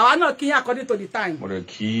yìí o. àwa náà kí according to the time. mo rẹ̀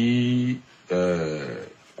kí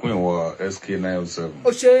queen wa SK907. ó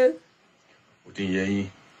ṣe. ó ti yẹ yín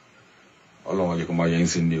Ọlọ́run ajẹ́ kó máa yẹ yín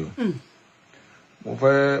sí ni o.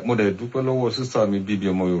 mo dẹ̀ dúpẹ́ lọ́wọ́ sísá mi bíbí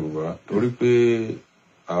ọmọ Yorùbá torí pé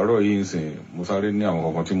àárọ̀ yìí ń sìn mo sáré ní àwọn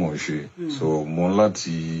kankan tí mò ń ṣe so mo ń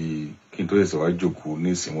láti kí n tó ẹsẹ̀ wá jókòó ní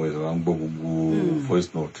ìsìn mo ẹsẹ̀ wá ń gbọ́ gbogbo voice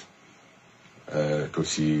note tó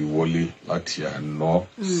ti wọlé láti àná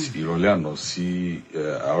ìrọ̀lẹ́ àná sí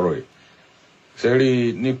àárọ̀ ẹ̀ sẹ́rí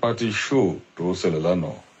nípa ti show tó ṣẹlẹ̀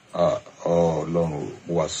lánàá Ọlọ́run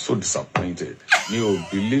mo wà so disappointed mi ò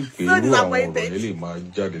believe pé irú àwọn ọ̀rọ̀ yẹn lè máa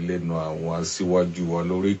jáde lẹ́nu àwọn aṣíwájú wa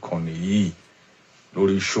lórí ìkànnì yìí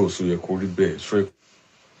lórí show Seoyekoribe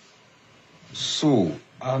so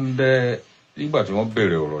and nígbà tí wọ́n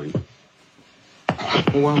bẹ̀rẹ̀ ọ̀rọ̀ yìí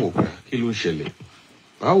wọ́n wá wò pé kí ló ń ṣẹlẹ̀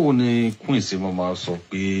báwo ni queen ṣe máa sọ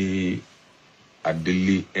pé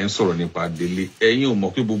Adélé ẹ̀ ń sọ̀rọ̀ nípa Adélé ẹ̀yin ò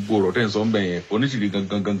mọ̀ pé gbogbo ọ̀rọ̀ tẹ́ ń sọ ń bẹ̀ yẹn oníṣìírí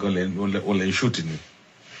gangan lẹ́ ń ṣòtì ni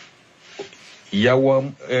ìyàwó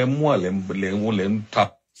mú àlẹ́ lẹ́ ń ta.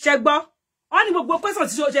 Ṣé gbọ́ wọ́n ní gbogbo question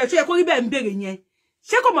tí Seoyekoribe ń béèrè yẹn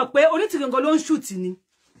ṣé kò mọ̀ pé Onítìrí nǹkan ló ń shoot ni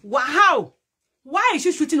how why is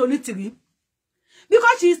she shooting Onítìrí?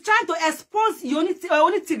 Because she is trying to expose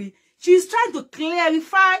Onítìrí. She is trying to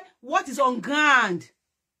clarify what is on ground.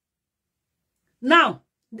 Now,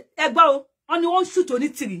 ẹgbọ́ on won't shoot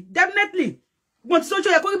Onítìrí. Definitely. But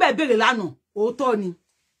Seoyekoribe béèrè lánàá, òótọ́ ni.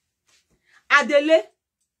 Adele,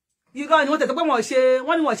 you go ni wọ́n tẹ̀tọ́ pé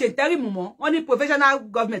wọ́n ṣe interim mọ́, wọ́n ní professional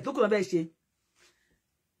government tó kù lọ bẹ́ẹ̀ ṣe.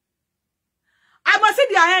 I must see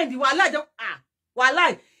their end.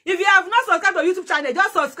 Wallahi. If you have not subscribed to YouTube channel,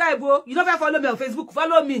 just subscribe, bro. You don't have to follow me on Facebook.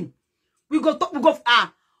 Follow me. We go.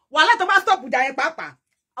 Wallahi, to stop with that, papa.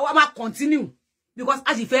 I will continue because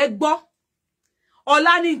as if I go,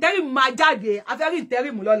 ọ̀la ni interim máa jáde. A fẹ́ rí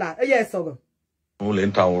interim lọ́la. Ẹ sọ̀rọ̀. Wọ́n lè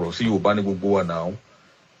ń ta ọ̀rọ̀ sí Yorùbá ní gbogbo wa náà.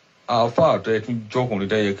 Àfáà tó yẹ kí jọkùnrin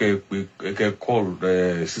tẹ́ yẹ kẹ́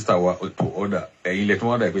call sister wa to order. Ẹ̀yin lẹ tí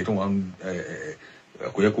wọ́n dà pé tí wọ́n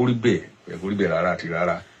kò yẹ kó rí bẹ́ẹ̀ rárá àti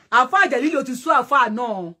rárá. Àfáà Jẹ̀lílì ó ti sú àfáà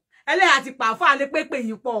náà. Ẹlẹ́yà ti pa àfáà lé pépè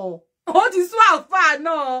yìí pọ̀. Ó ti sú àfáà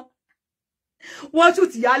náà. Wọ́n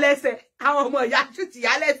shoot ìyá lẹ́sẹ̀. Àwọn ọmọ ìyá shoot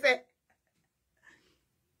ìyá lẹ́sẹ̀.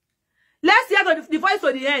 Let's hear the voice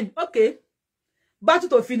to the end. Okay. Battle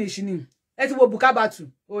to finish ni. Ẹ ti wo Buka battle.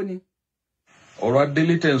 Ó ní. Ọ̀rọ̀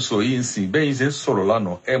Adélé tẹ́ ń sọ yìí ń sìn bẹ́ẹ̀ yín ṣe ń sọ̀rọ̀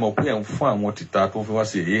lánàá ẹ mọ̀ pé ẹ̀ ń fún àwọn tìta tó fi wá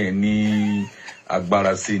sí èyí ẹ̀ ní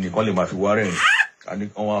agbára sí nìkan lè máa fi wá rẹ̀rìn.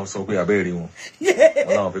 Wọ́n sọ pé abẹ́rẹ́ wọn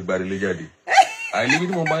láwọn fi gba Adélé jáde. Àìlèbí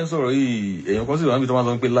tí mo bá ń sọ̀rọ̀ yìí èèyàn kan sì wà níbi tó máa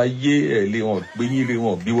sọ pé láyé ẹ̀ lé wọn gbé yín lé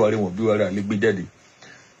wọn bí wàrẹ́ àlè gbé jáde.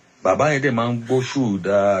 Bàbá yẹn dẹ̀ máa ń gbọ́ ṣù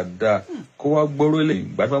dáadáa kó wá gbọ́rọ̀ lẹ́yìn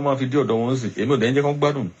ìgbà tí wọ́n máa fi dé ọ̀dọ̀ wọn sìn èmi ò dẹ̀ ń jẹ́ kán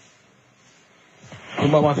gbádùn.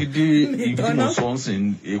 Wọ́n bá máa fi dé ibi tí mo sọ ń sìn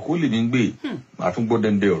Èkó lè ní gbé màá tún gbọ́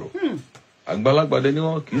dẹ́ndẹ́ ọ̀rọ̀. Àgbàlagbà dẹ ni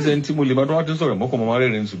wọn kì í ṣe tí mo lè máa tó wá ti sọ̀rọ̀ mọ́kàn máa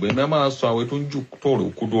rẹ́rìn ṣùgbọ́n ẹ máa sọ àwọn tó ń jù tọ̀rọ̀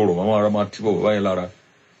òkodo ọ̀rọ̀ máa ara máa tibọ̀ bàbá yẹn lára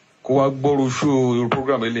kó wá gbọ́rọ̀ ṣó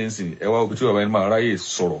program eléyìí sìn ẹ wá òbí tí bàbá yẹn máa ráyè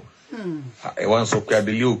sọ̀rọ̀ ẹ wá ń sọ pé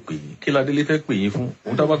Adélé ò pè yín kí ládélé fẹ́ pè yín fún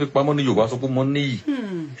òun tá a bá fi pamọ́ ní Yorùbá sọ pé mọ́ níyì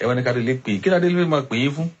ẹ wá ní kádélé pè yín kí ládélé fẹ́ máa pè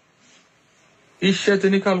yín fún iṣẹ́ tẹ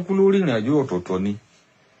ní kálukú lórí ìrìn àjò ọ̀tọ̀ọ̀tọ̀ ni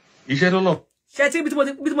iṣẹ́ tọ́lọ̀. Ṣé tí bí tí mo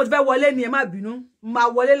ti fẹ́ wọlé ni ẹ má bínú máa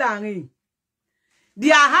wọlé láàrin. They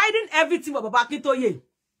are hiding everything for Baba Akintoye.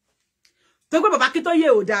 Tó pé Baba Akintoye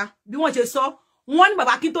ò dá bí wọ́n ṣe sọ wọ́n ní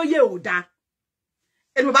Baba Akintoye ò dá.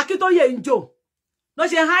 Ẹni Baba Akintoye ń jò. No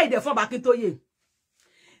ṣe hide for Baba Akintoye.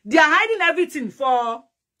 They are hiding everything for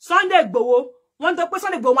Sunday Igboho. Wọ́n tó pé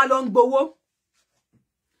Sunday Igboho máa lọ ń gbowó.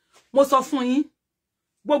 Mo sọ fún yín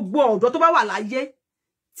gbogbo ọ̀dọ́ tó bá wà láyé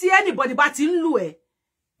tí anybody bá ti ń lù ẹ́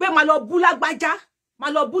pé máa lọ bú lágbájá máa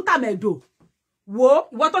lọ bú tàmẹ̀dò wo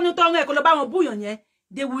ìwọ tó ní tọrọ ẹ kó lọ bá wọn búyàn yẹn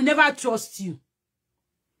they will never trust you.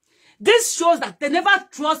 This shows that they never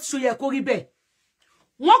trust Seoyekoribe.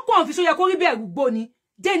 Wọ́n kàn fi Seoyekoribe rúgbó ni.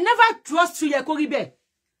 They never trust Seoyekoribe.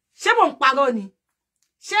 Ṣé mo ń parọ́ ni?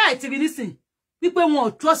 Ṣé ẹ ti rí nísìn wípé wọn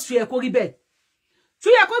ò trust Seoyekoribe.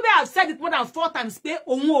 Seoyekoribe have said it more than 4 times pé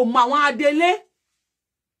òun ò mọ àwọn Adélé.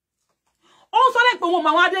 Ó sọ lẹ́ pé òun ò mọ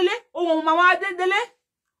àwọn Adélé, òun ò mọ àwọn Adélé.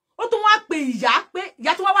 Ó tún wá pè ìyá pé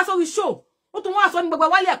ìyá tó wá sórí show. Ó tún wá sọ ní gbogbo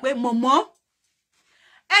wálé pé mọ̀mọ́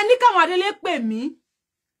ẹni káwọn Adélé pè mí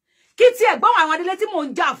kí tí ẹ̀gbọ́n àwọn Adélé tí mò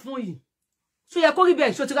ń jà fún yìí Seoyekoribe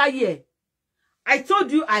ṣó ti ráyè ẹ̀. I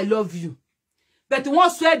told you I love you but wọ́n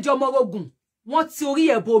sọ ẹ́ di ọmọ ogun wọ́n ti orí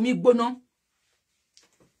ẹ̀bọ omi gbóná.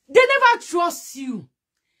 They never trust you.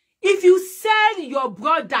 If you sell your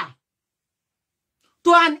brother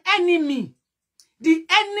to an enemy, the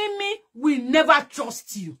enemy will never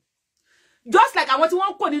trust you. Just like àwọn tí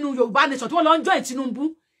wọ́n kò nínú Yorùbá nation tí wọ́n lọ join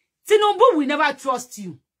Tinubu will never trust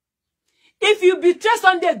you. If you betray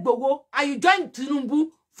Sunday Igboho and you join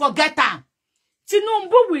Tinubu, forget her.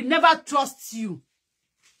 Tinubu will never trust you.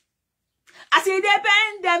 As he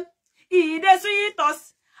depend them, he dey sweet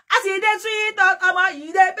us. As he dey sweet us,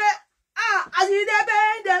 as he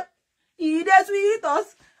depend them, he dey sweet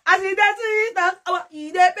us. As he dey sweet us, he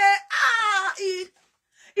depend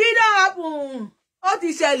he don't happen. Ó ti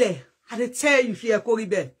ṣẹlẹ̀. I dey tell you,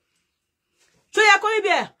 Seoyekoribe.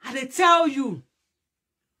 Seoyekoribe, I dey tell you.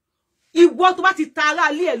 Ìwọ tó bá ti ta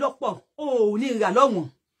ara ilé ẹ lọ́pọ̀, o ní ìrà lọ́wọ́n.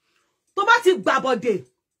 Tó bá ti gbàbọ̀dè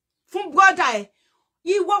fún brother ẹ,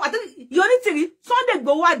 ìwọ Onítìrí, Sunday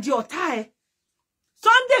Igboho wá di ọ̀tá ẹ.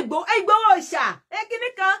 Sunday Igboho ṣá, kíní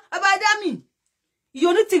kan, Abadami.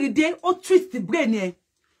 Onítìrí dé, ó treat the brain ẹ.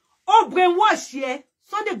 Ó brainwash ẹ,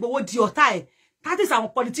 Sunday Igboho di ọ̀tá ẹ. That is our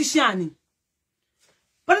politician.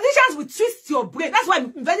 Politicians will twist your brain. That's why I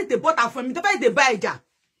invented the butter from me. They buy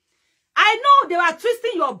I know they were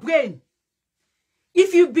twisting your brain.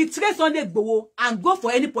 If you betray Sunday Igboho and go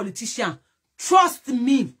for any politician, trust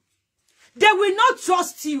me, they will not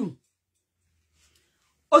trust you.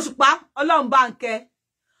 Òṣùpá Ọlọ́run bá ń kẹ́.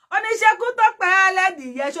 Oníṣẹ́ ikú tó pẹ́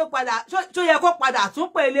lẹ́dìyẹ ṣó yẹ kó padà tún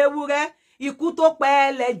pè léwúrẹ́. Ikú tó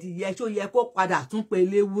pẹ́ lẹ́dìyẹ ṣó yẹ kó padà tún pè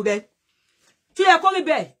léwúrẹ́.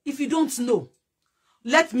 Seoyekoribe, if you don't know,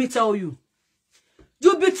 let me tell you.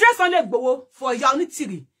 You betray Sunday Igboho for Ìyá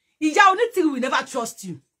Onítìrì. Ìyá Onítìrì will never trust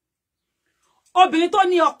you. Obìnrin tó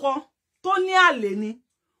ní ọkọ, tó ní àlè ni.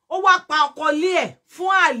 Ó wá pa ọkọ lé ẹ̀ fún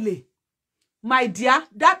àlè. My dear,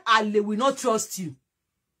 that àlè will not trust you.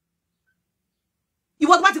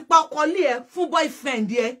 Ìwọ tó bá ti pa ọkọ lé ẹ̀ fún boyfriend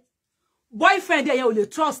ẹ. Boyfriend ẹ yẹn ò lè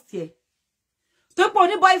trust ẹ. Tó pọ̀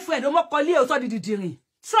ní boyfriend ó mọ́kọ lé ẹ̀ ó sọ di dìdìrìn.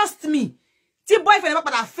 Trust me. Tí boyfriend bá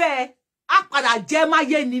padà fẹ́ á padà jẹ́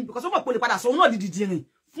máyé ni because ó mọ̀ pé ó lè padà sọ òun náà di dìdìrìn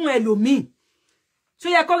fún ẹlòmíì.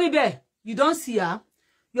 Seoyekoribe, you don't see her.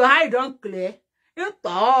 Your eye don't clear. They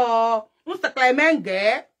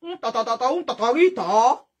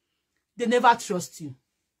never trust you.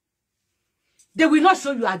 They will not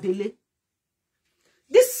show you Adele.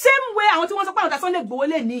 The same way I want to want to find out Sunday Igboho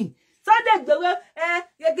le ni. Sunday Igboho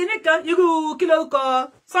kini kan irú kí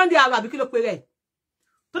lórúkọ Sunday Arabi kí ló pe rẹ̀.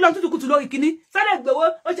 Tó lọ tutukutu lórí kíní. Sunday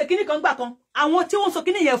Igboho ó ṣe kíní kan gbà kan. Àwọn tí wọ́n sọ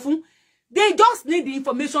kíní yẹn fún, they just need the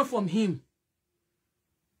information from him.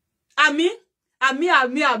 Ami.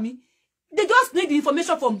 They just need the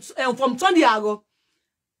information from Sunday Aro.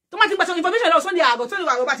 To ma ti gba information lọ Sunday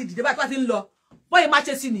Aro bá ti dìde bá ti ń lọ. Boy ma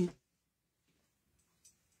che si ni.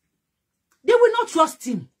 They will not trust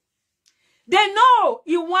him. They know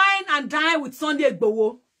he wine and dine with Sunday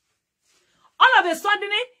Igboho. All of a sudden,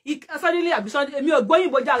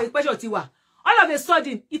 all of a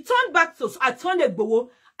sudden, he turned back at Sunday Igboho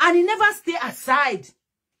and he never stayed aside.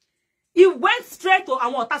 He went straight to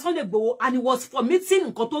Sunday Igboho and he was for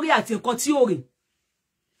meeting Nkotori àti Nkotiori.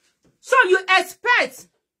 So you expect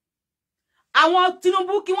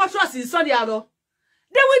Tinubu kí wọ́n trust in Sunday Aro.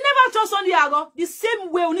 They will never trust Sunday Aro. The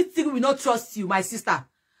same way Onítìrì will not trust you, my sister.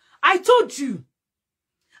 I told you.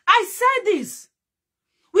 I said this.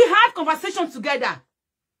 We had conversation together.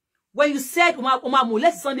 When you said Oma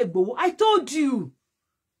molest Sunday Igboho, I told you.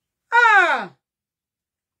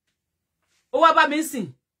 Owa ba mi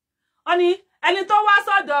sìn. Oni, ẹni tó wá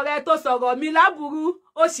sọ́dọ̀ rẹ̀ tó sọ̀rọ̀ mi láburú,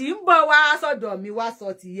 ó sì ń bọ̀ wá sọ́dọ̀ mi wá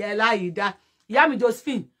sọ tìyẹ láìdá. Ìyá mi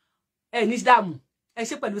Josephine, ní dààmú. Ẹ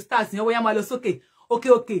ṣe pẹ̀lú stars yẹn, ọwọ́ yẹn máa lọ sókè.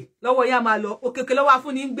 Okay. Lọ́wọ́ yẹn máa lọ. Okay, lọ́wọ́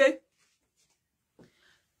afúnni ń gbé.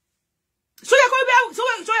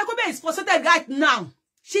 Seoyekoribe is frustrated right now.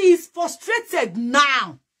 She is frustrated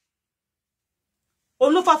now.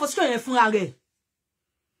 Òun ló fa frustration yẹn fúnra rẹ̀.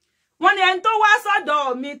 Wọ́n ní ẹni tó wá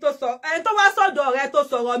sọ́dọ̀ mi tó sọ, ẹni tó wá sọ́dọ̀ rẹ̀ tó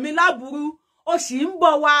sọ̀rọ̀ mi láburú, ó sì ń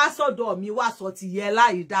bọ̀ wá sọ́dọ̀ mi wá sọ tìyẹ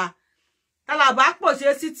láìdá. Tálàbá pọ̀ ṣe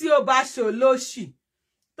sí tí ó bá ṣòlóṣì,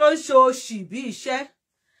 tó ń ṣòṣì bí iṣẹ́.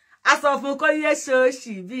 A sọ fún kó yé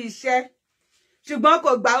ṣòṣì bí iṣẹ́. Ṣùgbọ́n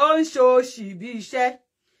kò gbà ó ń ṣòṣì bí iṣẹ́.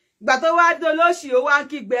 Ìgbà tó wá dolóṣì ó wá ń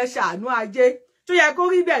kígbe ṣàánú ajé.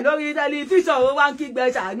 Seoyekoribe lórí tẹlifíṣàn ó wá ń kígbe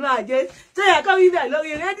ṣàánú ajé. Seoyekoribe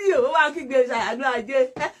lórí rédíò ó wá ń kígbe ṣàánú ajé.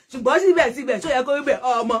 Ṣùgbọ́n síbẹ̀síbẹ̀ Seoyekoribe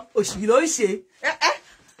ọmọ òṣì ló ń ṣe.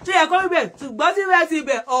 Seoyekoribe ṣùgbọ́n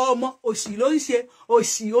síbẹ̀síbẹ̀ ọmọ òṣì ló ń ṣe.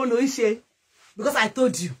 Òṣì ó ló ń ṣe. Because I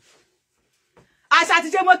told you. Àṣà ti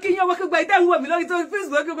ṣe mo kí yín owó kígbe ìtẹ́ ń wò mí lórí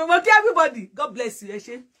Facebook mo kí everybody. God bless you ẹ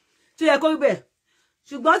ṣé. Seoyekoribe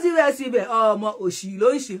ṣùgbọ́n síbẹ̀síbẹ̀ ọmọ òṣì ló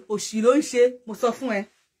ń ṣe. Òṣì ló ń ṣe. Mo sọ fún ẹ.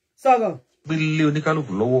 Sọ̀rọ̀. Gbélé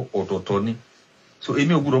oníkálùkù lọ́wọ́ ọ̀tọ̀ọ̀tọ̀ ni. So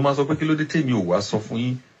èmi ò gbọ́dọ̀ máa sọ pé kí ló dé tèmi ò wá sọ fún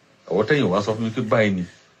yín. Àwọn tẹ́yìn ò wá sọ fún mi pé báyìí ni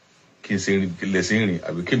kí n ṣe lẹ̀sìn rìn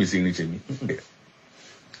àbí kémi ṣe rìn tèmi.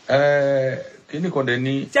 Kíní kan dẹ̀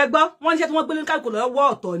ni. Ṣé gbọ́ wọ́n ní iṣẹ́ tí wọ́n gbé oníkálùkù lọ́wọ́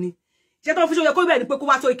ọ̀tọ̀ ni. Iṣẹ́ tó ń fi Seoyekoribe ni pé kó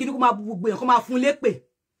wá sọ ìkíní kó máa bu gbogbo èèyàn kó máa fún lépè.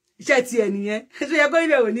 Iṣẹ́ ti ẹ̀ nìyẹn.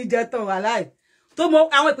 Seoyekoribe ò ní jẹ́ tán wàláì. Tó mọ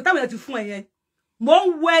àwọn ìpè táwọn èèyàn ti fún ẹ yẹn. Mo ń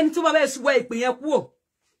wo ẹni tó bá bẹ́ẹ̀ wọ ìpè yẹn kúrò.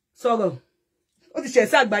 Sọ̀rọ̀. Ó ti ṣẹ̀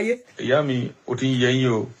sí àgbáyé. Ìyá mi ó ti ń yẹ yín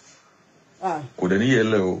o. Kò dẹ̀ ní yẹ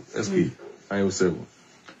lẹ́ o SP 907.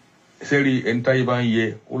 Sẹ́rí ẹni táyé bá ń yẹ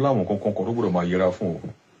ó láwọn kankan kan tó gbọ́dọ̀ máa yẹra fún o.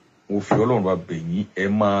 Mo fi Ọlọ́run bá bẹ̀ yín ẹ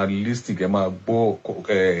máa listing ẹ máa gbọ́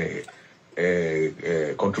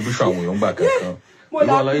contribution àwọn èèyàn gbà kankan.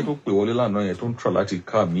 Ìlú aláyé tó pè wọlé lánàá yẹn tó ń try láti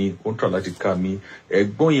ká mi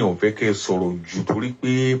ẹ̀gbọ́n yẹn ò fẹ́ kẹ́ sọ̀rọ̀ jù torí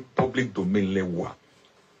pé public domain lẹ wà.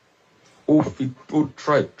 Ó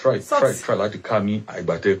try láti ká mi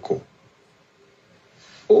àìgbàtẹ́kọ̀.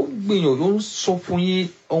 Ó gbìyànjú ó ń sọ fún yín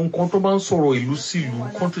nǹkan tó bá ń sọ̀rọ̀ ìlú sí ìlú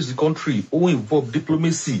country sí country ó involve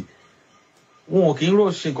diplomacy. Wọn kì í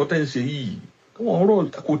rọ̀ ṣe nǹkan tẹ́ ń ṣe yìí. Wọ́n rọ̀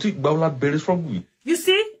kò tí gbà ọ́ lábẹ́rẹ́ struggle. You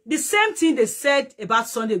see, the same thing they said about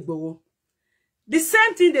Sunday Igboho. The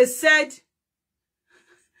same thing they said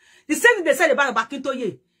about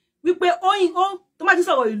Akintoye. We pay tó má ti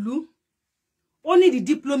sọ̀rọ̀ ìlú. Ó ní the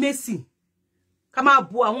diplomacy. Ká má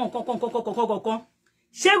bu àwọn nǹkan.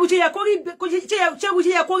 Ṣé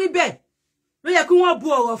Seoyekoribe ló yẹ kí wọ́n bu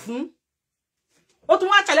ọ̀rọ̀ fún. Ó tún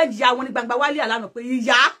wá challenge ìyá wọn ní gbangba wálé àlànà pé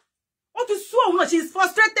ìyá ó ti sú òun náà, she is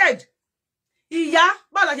frustrated. Ìyá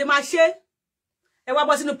bá la ṣe máa ṣe. Ẹ wá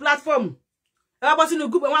bọ́ sínú platform. Ẹ wá bọ́ sínú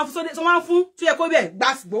group, ẹ wá fún Seoyekoribe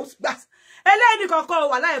gbas. Ẹlẹ́ni kankan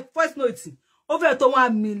wà láì first note. Ó fẹ́ tó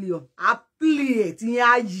 1 million. A play ti yẹn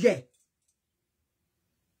ayẹ.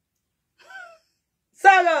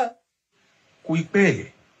 Sọ̀rọ̀. Kò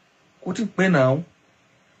pẹ́. Kò tí pẹ́ náà.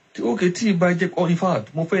 Tí ìbá jẹ́ in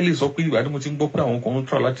fact mo fẹ́ lè sọ pé ìgbà tí mo ti ń gbọ́ pé àwọn kan ń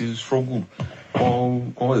try láti struggle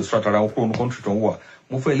kan extract ara wọn kúrò ní country tó ń wà,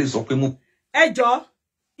 mo fẹ́ lè sọ pé mo. Ẹ jọ̀ọ́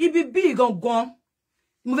ibi bí gangan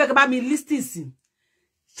mo fẹ́ kẹ́ bá mi listing sí.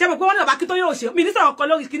 Ṣé mo pé wọ́n ní bàbá Akintoye ò ṣe minister ọkọ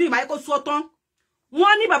lórí kini ìmáyé kó sọ tán.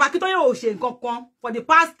 Wọ́n ní bàbá Akintoye ò ṣe nǹkan kan for the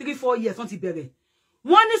past 3-4 years wọ́n ti bẹ̀rẹ̀.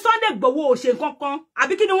 Wọ́n ní Sunday Igboho ò ṣe nǹkan kan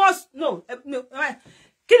àbí kí ni wọ́n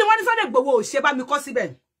kí ni wọ́n ní Sunday Igboho ò ṣe bá mi kọ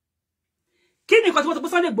síbẹ̀. Kí ni nǹkan tí wọ́n sọ pé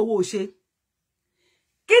Sunday Igboho ò ṣe?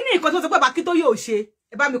 Kí ni nǹkan tí wọ́n sọ pé bàbá Akintoye ò ṣe?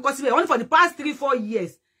 Ẹ bá mi kọ síbẹ̀. Wọ́n ní for the past 3-4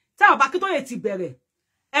 years tí bàbá Akintoye ti bẹ̀rẹ̀.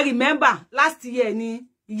 Ẹ remember last year ni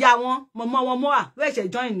ìyá wọn mọ̀mọ́ wọn mọ́à ló ẹ̀ṣẹ̀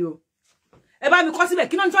join ni o. Ẹ bá mi kọ síbẹ̀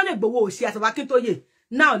kí ni Sunday Igboho ò ṣe àti bàbá Akintoye.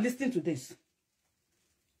 Now listen to this.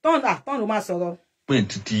 Turn ló máa sọ̀rọ̀. Pé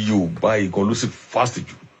títí Yorùbá ìgan ló sì fast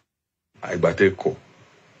jù. Àìgbàtẹ́kọ̀.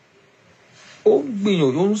 Ó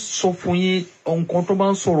gbìyànjú ó ń sọ fún yín nǹkan tó bá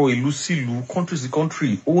ń sọ̀rọ̀ ìlú sílùú, country sí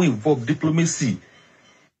country, ó involve diplomacy.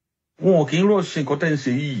 Wọn kì í rọ̀ ṣe nǹkan tẹ́ ń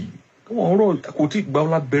ṣe yìí. Wọ́n rọ̀ kò tí gbà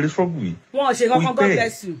ọlá bẹ̀rẹ̀ struggle yìí. Wọ́n ṣe nǹkan God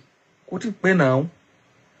bless you. Kò tí pẹ́ náà.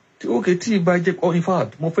 Tí ìbá jẹ́ in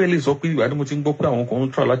fact mo fẹ́ lè sọ pé ìgbà tí mo ti ń gbọ́ pé àwọn kan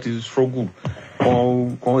ń try láti struggle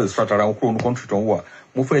kan extract ara wọn kúrò ní country tó ń wà,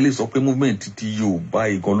 mo fẹ́ lè sọ pé movement ti Yorùbá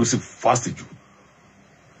ìgan ló sì fast jù.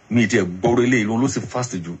 Me ti gbọ́rọ̀ eléyìí ló sì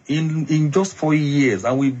fast jù. In just 4 years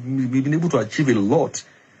and we've been able to achieve a lot.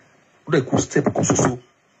 Ó dẹ̀ kú step kan ṣoṣo.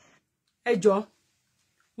 Ẹ jọ̀ọ́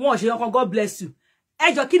wọ́n ṣe nǹkan God bless you.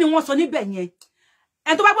 Ẹ jọ̀ọ́ kí ni wọ́n sọ níbẹ̀ yẹn?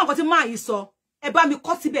 Ẹ tó bá gbọ́ nǹkan tí máa yìí sọ, ẹ bá mi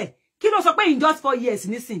kọ síbẹ̀. Kí ló sọ pé in just 4 years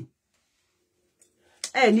nísìn?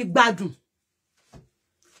 Ẹ ní gbádùn.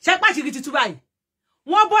 Ṣé pàṣírí ti tú báyìí?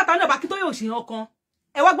 Wọ́n bọ́ àtàwọn bàbá Akintoye ò ṣe nǹkan.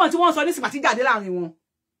 Ẹ wá gbọ́n tí wọ́n sọ nísìn pàtí jáde láàrin wọn.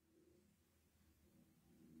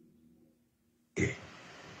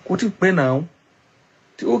 Kò tí pẹ́ náà.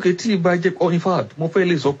 Tí ìbá jẹ́ in fact mo fẹ́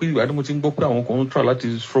lè sọ pé ìgbà tí mo ti ń gbọ́ pé àwọn kan ń try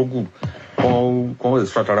láti struggle kan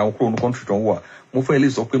extract ara wọn kúrò ní country tó ń wà, mo fẹ́ lè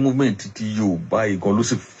sọ pé movement ti Yorùbá ìgan ló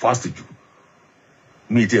sì fast jù.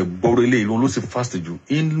 Me ti gbọ́rọ̀ eléyìí ló sì fast jù.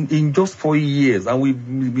 In just 4 years and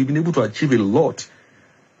we've been able to achieve a lot.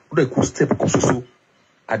 Ó dẹ̀ kú step kan ṣoṣo.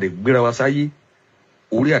 A dẹ̀ gbéra wa sáyé.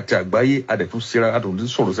 Orí àti àgbáyé a dẹ̀ tún ṣera a tún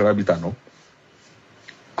sọ̀rọ̀ ṣera bí tàná.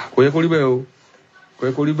 Kò yẹ kó rí bẹ́ẹ̀ o. Kò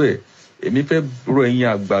yẹ kó rí bẹ́ẹ̀. Èmi fẹ́ rọ̀ ẹ̀yin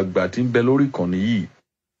àgbààgbà tí ń bẹ lórí ìkànnì yìí.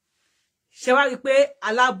 Ṣé wá rí pé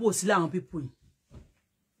alábòsí làwọn people yìí.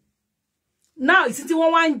 Now ìsìn tí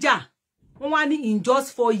wọ́n wá ń jà, wọ́n wá ní in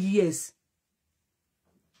just 4 years.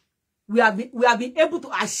 We have been able to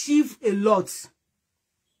achieve a lot.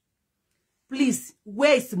 Please,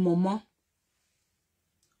 where is Momo?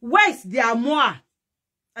 Where is the Amoa?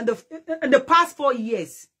 And the past 4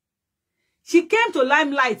 years, she came to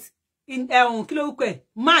limelight in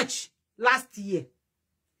March last year.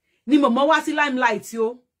 Ni Momo was in limelight,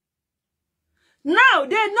 yo. Now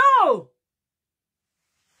they know.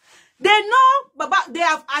 They know, Baba, they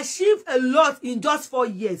have achieved a lot in just 4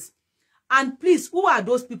 years. And please, who are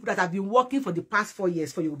those people that have been working for the past 4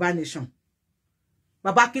 years for Yoruba Nation?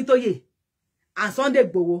 Baba Akintoye and Sunday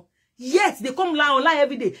Igboho. Yet they come online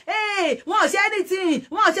every day. Hey, won't say anything.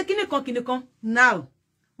 Won't say kinikan. Now,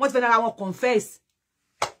 what when I want confess?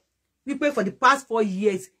 We pray for the past 4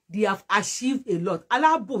 years. They have achieved a lot.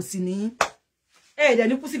 Alábòsí ni. Hey, they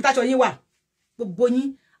need to see that on you wa.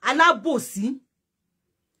 Gbogbo alábòsí.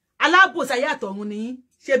 Alábòsí ayé àtọ̀run ni.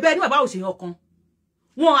 Ṣé bẹ́ẹ̀ ni bàbá ò ṣe nǹkan.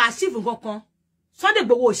 Wọ́n achieve nǹkan. Sunday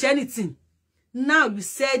Igboho ò ṣe anything. Now you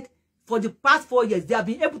said for the past 4 years they have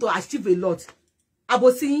been able to achieve a lot.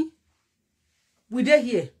 Abosi, we dey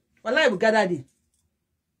here. Wallahi we gather there.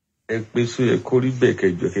 Ẹ pé Seoyekoribe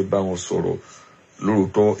kẹjọ kẹ bá wọn sọ̀rọ̀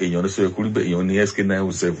lóòótọ́ èèyàn ní Seoyekoribe èèyàn ní SK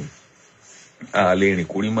 907. A lè rìn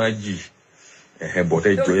kórí má jì.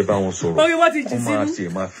 Bọ̀tẹ́ ìjọ ẹ bá wọn sọ̀rọ̀. Wọ́n máa ṣe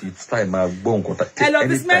máa fi style máa gbọ́ nǹkan tá.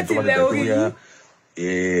 Anytime tó bá ti gbà tó yá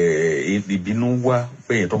ìbínú wá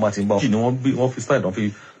bẹ́yẹn tó máa ti ń bá wọn. Kí ni wọ́n fi style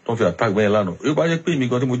tó fi attack bẹ́yẹn lánàá. Ó bá jẹ́ pé mi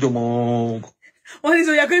gan tí mo jọ mọ́. Wọ́n ní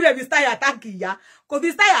Seoyekoribe fi style attack ìyá. Kò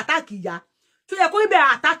fi style attack ìyá. Seoyekoribe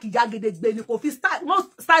attack Jagedegbe ni kò fi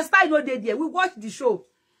style no dey there. We watch the show.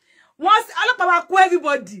 Once ọlọ́pàá máa kó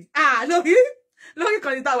everybody. Lórí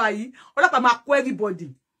kan ní tàwa yìí, ọlọ́pàá máa kó everybody.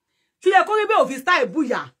 Seoyekoribe ò fi style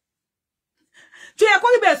búyà.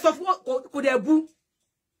 Seoyekoribe sọ fún kò dẹ̀ bú.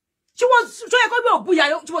 Seoyekoribe ò búyà.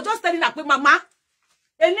 She was just telling her pé mama.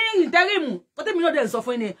 Any interim, but me know they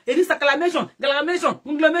suffer in any acclamation, conglomeration,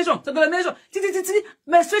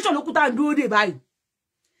 menstruation look and do the by.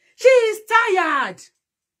 She is tired.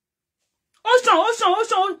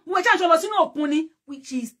 Ocean, we can't show us no pony,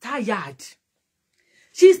 which is tired.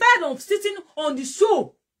 She is tired of sitting on the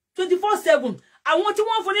show 24/7. I want you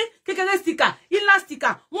one funny kekere sticker, inla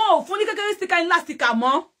sticker, one funny kekere sticker, inla sticker,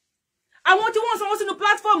 more. I want you one someone in the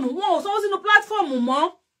platform, one someone in the platform,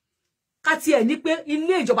 more. Kati ẹ ní pé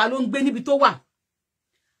ilé ìjọba ló ń gbé níbi tó wà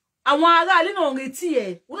àwọn ará ilé náà retí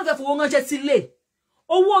ẹ wọ́n fẹ́ fowó ránṣẹ́ sílé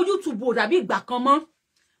owó YouTube ò dàbí ìgbà kan mọ́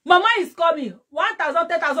mama is coming 1,000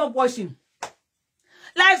 10,000 watching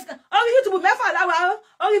live orí YouTube mẹ́fà láwa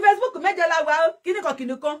orí Facebook mẹ́jọ láwa kíní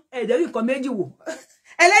kan ẹ̀dẹ̀ rí nǹkan méjì wò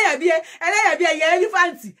ẹlẹ́yà bí ẹyẹ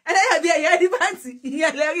elephant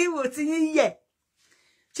ìyẹn lẹ́rí wò tí yín yẹ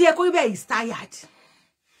Seoyekoribe is tired.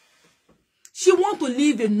 She wants to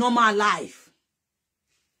live a normal life.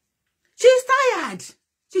 She's tired.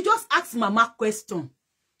 She just asks mama question.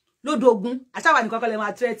 Lodogun, asawa ni koko le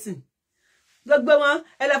ma threaten. Gbogbo wọn,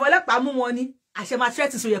 elefọlọpàá mú wọn ni, àṣẹ ma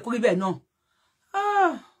threaten Seoyekoribe náà.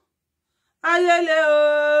 Ayele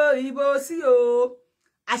o, ibo si o.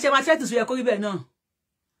 Àṣẹ ma threaten Seoyekoribe náà.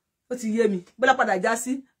 Ó ti yé mi. Bọ́lá padà já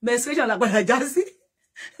sí, menstruation la padà já sí.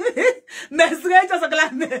 Menstruation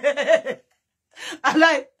sokala me.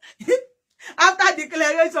 Alai. After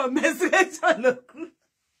declaration, menstruation look.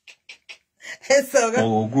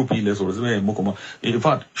 Oh, group ilẹ̀ sọ̀rọ̀ síbẹ̀ mo kàn mọ́. In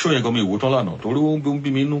fact, show yẹn gan mi ìwò tán lánàá. Torí ó ń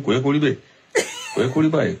bí mi inú kò yẹ kó rí bẹ́ẹ̀. Kò yẹ kó rí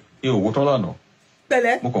báyìí. Mi ò wò tán lánàá.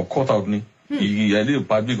 Pẹ̀lẹ́. Mo kàn cut out ni. Ìyá ilé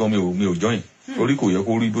ìpàdé gan mi ò join. Torí kò yẹ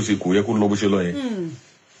kó rí bó ṣe kò yẹ kó lọ bó ṣe lọ yẹn.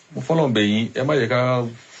 Mo fọ́lọ́ bẹ̀ yín. Ẹ má yẹ ká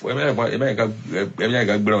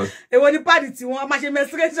gbéra. Èwo ni pad tí wọ́n máa ṣe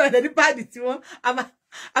menstruation ẹ̀ ní pad tí wọ́n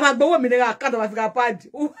a máa gbowó òmìnira account of Africa pad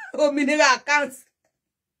òmìnira account.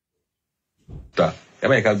 Ta ẹ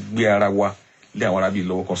má yẹ ká gbé ara wa lé àwọn arábí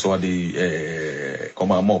lọ́wọ́ kan sọ́wọ́dé kọ́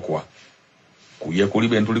máa mọ̀ ọkọ̀ wa kò yẹ kó rí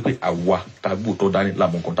bẹ́ẹ̀ nítorí pé àwa tá gbó tó dání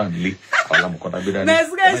lámùkọ́ tá nílé àwọn lámùkọ́ tá gbé dání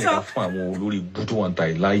menstruation fún àwọn olórí bútú wọn ta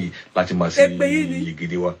ìláyè láti máa ṣe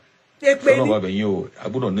yegede wa sọ́nà bàbá yín o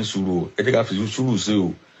agbọ́dọ̀ ní sùúrù o ẹ jẹ́ ká fi sùúrù ṣe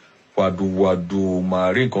o wàdùwàdù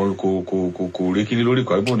máa rí nǹkan kò rí kíní lórí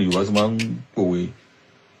ìkọ́ àbúrò ní Yorùbá tí máa ń pòwe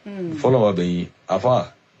fọlọ́n bàbá yín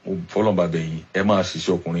afá fọlọ́n bàbá yín ẹ máa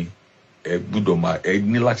ṣiṣẹ́ ọkùnrin ẹ gbọ́dọ̀ máa ẹ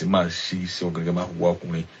ní láti máa ṣiṣẹ́ ọkùnrin máa wá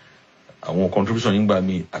ọkùnrin àwọn contribution yín gbà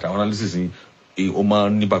mí àtàwọn analysis yín ó máa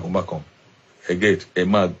ń ní bákanbákan ẹ get ẹ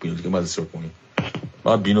máa gbìyànjú kí ẹ máa ṣiṣẹ́ ọkùnrin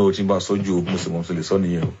má bínú o tí ń bá sọ́jú o mo sì mọ̀ sí lè sọ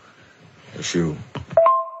nìyẹn o ẹ ṣe o.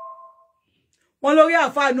 Wọ́n lórí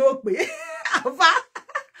àfá ní ó pé àfá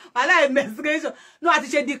wàhálà investigation no àti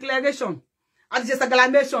ṣe declaration àti ṣe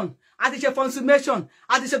saglamation àti ṣe consummation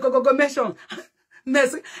àti ṣe gogogomation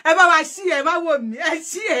ẹ bá wa ṣí ẹ bá wò mí ẹ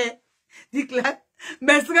ṣí ẹ declare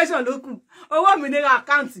menstruation ló kù owó òmìnira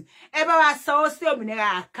account ẹ bá wa sanwó sí òmìnira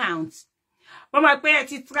account wọ́n máa pé ẹ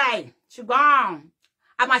ti try ṣùgbọ́n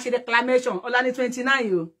a máa ṣe declamation ọ̀la ní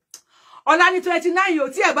 29 o ọ̀la ní 29 o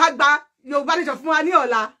tí ẹ bá gba Yorùbá nation fún wa ní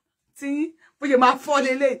ọ̀la tí bó ṣe máa fọ́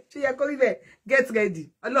lélẹ̀ Seoyekoribe get ready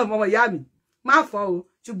ọlọ́run ọmọ ìyá mi má fọ́ o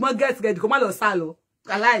ṣùgbọ́n get ready kó má lọ sá lọ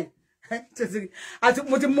aláì àti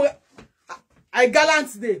mo ti mú I gallant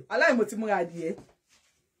day aláì mo ti múra adìyẹ.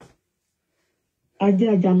 Ajé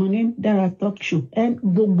Àjàmọ́ ní dára talk show ẹ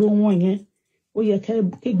gbogbo wọn yẹn ó yẹ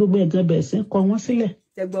kí gbogbo ẹ̀gàn bẹ̀rẹ̀ sí kọ wọ́n sílẹ̀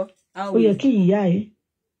ó yẹ kí ìyá ẹ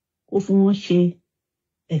kó fún wọn ṣe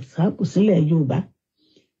example sílẹ̀ Yorùbá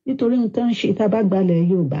nítorí ohun tó ń ṣe tá a bá gbalẹ̀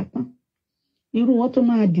Yorùbá tán irú wọn tó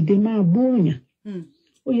máa dìde máa bú òyàn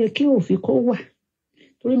ó yẹ kí òfin kó wà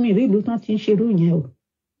torí mi rí ìlú tán ti ń ṣerú yẹn o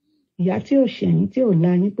ìyá tí ò ṣẹ̀yìn tí ò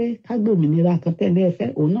la yín pé ká gbòmìnira kan tẹ́lẹ̀ ẹ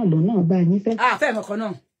fẹ́ òun náà lòun náà bá yín fẹ́. fẹ́ mọ̀kan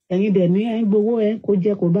náà. ẹ̀yin dẹ̀ ní ẹ̀ ń gbowó ẹ̀ kó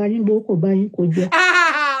jẹ kó bá yín gbowó kó bá yín kó jẹ.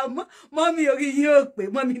 mọ́mí orí yín ò pé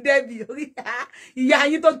mọ́mí Dẹ́bì orí ìyá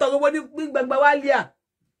yín tó ń tọrọ owó ní gbangba wálíà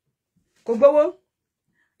kò gbowó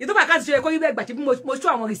ìtọ́fà káàtì Seoyekoribe gbà tí mo ṣó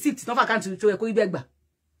àwọn receipt tó fà káàtì Seoyekoribe gbà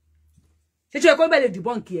ṣé Seoyekoribe lè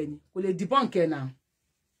debunk ẹ ni kò lè debunk ẹ náà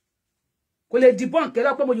kò lè debunk ẹ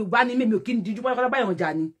lọ pé mo Yorùbá ni mi ò kí n díjú pọ́nlọ́pọ́nlọ́ báyọ̀ jà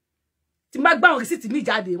ni tí n bá gbá àwọn receipt mi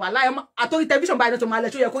jáde wà láyé àtòrí tẹlifíṣàn báyìí náà tó máa lẹ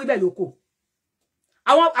Seoyekoribe lóko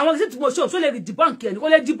àwọn receipt mo ṣó lè debunk ẹ ni kò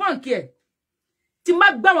lè debunk ẹ tí n bá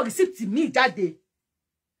gbá àwọn receipt mi jáde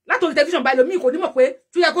látòrí tẹlifíṣàn báyìí lómi kò ní mọ̀ pé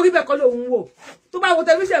Seoyekoribe kọ́ lòun wò tó bá wo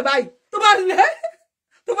tẹlifíṣàn báyìí tó bá lẹ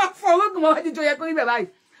tó bá fọ orógùn mọ́ wájú Seoyekoribe báyìí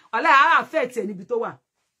ọ̀la ara affect ẹ̀ níbi tó wà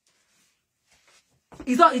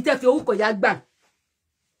ìtẹ̀fẹ̀ orúkọ ìyá gbà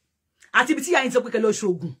àti ibi tí ìyá yín sọ pé kẹ́ lọ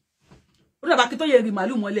ṣoògùn ó dàbà kí tó yẹ rí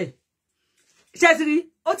màálù mọ́lẹ̀ ṣé ti rí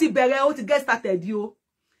ó ti bẹ̀rẹ̀ ó ti get started o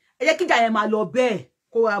ẹ jẹ́ kíjà yẹn máa lọ bẹ́ẹ̀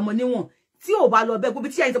kó ra mọ́ níwọ̀n tí ò bá lọ bẹ́ẹ̀ gbogbo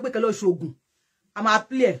tí ìyá yín sọ pé kẹ́ lọ ṣoògùn a máa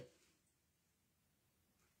play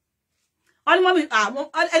oni mọ́mí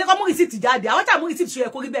ẹni kọ́ mú receipt jáde àwọn tá mú receipt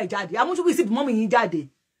Seoyekoribe jáde àwọn mú receipt mọ́mí yín jáde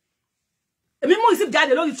èmi mú receipt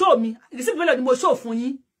jáde lórí show mi receipt mélòó ni mo show fún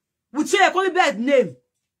yín with Seoyekoribe's name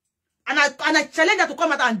and I challenge her to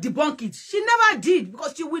come out and debunk it. She never did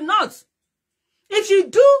because she will not. If she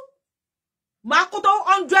do, Makoto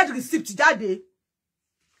 100 receipts jáde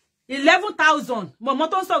 11,000 mọ̀mọ́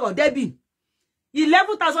tó ń sọ̀rọ̀ Debbie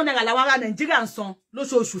 11,000 naira làwọn ará Nàìjíríà ń san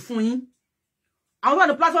lóṣooṣù fún yín. Àwọn wà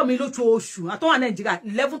ní platform mi lóṣooṣù àtọ́wà Nàìjíríà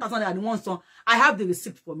 11,000 naira ni wọ́n san. I have the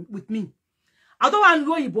receipt with me. Àtọ́wà ń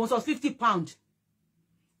lo òyìnbó ń san £50,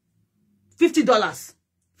 $50,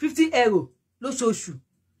 €50 lóṣooṣù.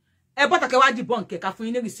 Ẹ bọ́ta kẹwàá dìbọn kẹka fún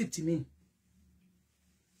yín ní receipt mi.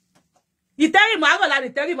 Intenrim àrọ̀lá ni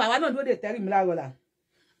Intenrim àwa náà dúró de Intenrim lárọ̀lá.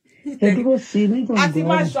 Ẹ dúró sí ní gbọ̀ngàn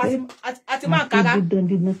àti máa kára. Àti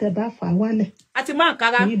dandan tẹ bá fà wálẹ̀. Àti máa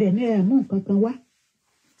kára. Èyí dẹ̀ ní ẹ̀ mú nǹkan kan wá.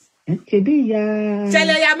 Ṣebí ìyá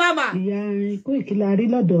ṣẹlẹ̀ ya mama. Ìyá Koiki la rí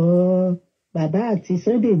lọ́dọ̀ bàbá àti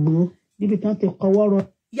Sunday Igboho níbi tán ti kọwọ́ rọ.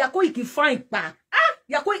 Ìyá Koiki fine pa.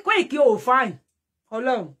 Ìyá Koiki ò fine.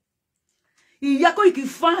 Ọlọ́run. Ìyá Koiki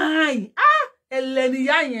fine.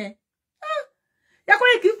 Ẹlẹ́niyá yẹn. Ìyá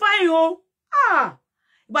Koiki fine o.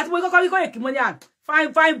 Ìgbà tí mo kọ́kọ́ rí Koiki mo ní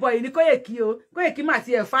fine boy ní Koiki o. Koiki mà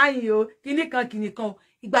ti ẹ̀ fine o. Kíní kan o.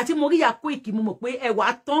 Ìgbà tí mo rí ìyá Koiki mo mọ̀ pé ẹwà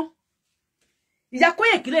tán. Ìyá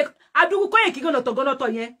Koiki lè adúrú Koiki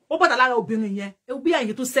gọ́nọ̀tọ̀ yẹn ó bọ̀tà lára obìnrin yẹn ewu bí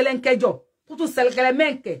àyè tún sẹ́lẹ̀ńkẹ́jọ tó tún sẹ́lẹ̀kẹ́lẹ́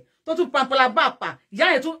mẹ́ǹkẹ́ tó tún pampala bàpà ìyá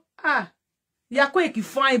yẹn tún ìyá Koiki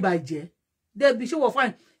fine ìbàjẹ́ débi ṣé wọ́n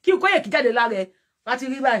fine kí Koiki jáde lára ẹ̀ láti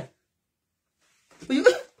rí báyìí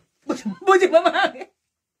bó ṣe máa rẹ̀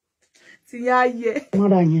ti yá yẹ.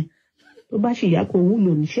 Mọ́ra yẹn tó bá ṣìyà kò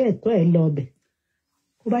wúlò níṣẹ́ ẹ̀tọ́ ẹ̀ lọ ọbẹ̀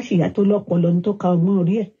tó bá ṣìyà tó lọ́pọlọ ní tó ka ọgbọ́n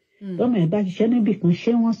orí ẹ̀ tọ́mọ ẹ̀ bá ṣiṣẹ́ níbì kan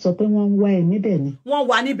ṣé wọ́n sọ pé wọ́n ń wá ẹ níbẹ̀ ni. Wọ́n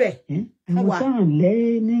wà níbẹ̀. Àwọn tán lé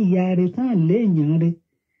ní ìyá rẹ̀ tán lé èèyàn rẹ̀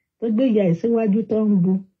tó gbé ìyá ẹ̀ síwájú tó ń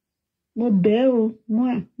bu. Mo bẹ̀ o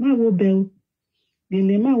má wo bẹ̀ o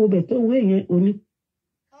gèlè má wo bẹ̀ tó wé yẹn òní.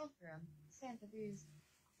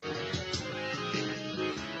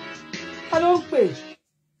 Ta ló ń pè?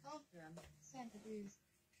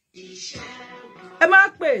 Ẹ máa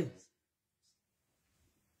pè.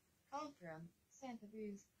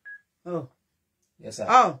 Oh. Yes, sir.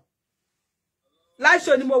 Oh.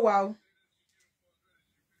 Láṣọ ni mo wà o.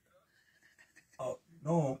 Oh,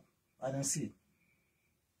 no, I don't see it.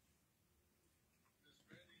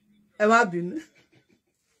 Ẹ má bínú.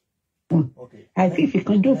 Okay. Àti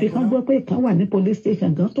ìfikànjọ́ òfikàn gbọ́ pé ìkan wà ní police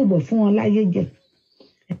station gan tó bọ̀ fún wọn láyé jẹ.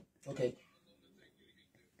 Okay.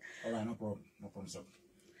 All right, no problem, sir.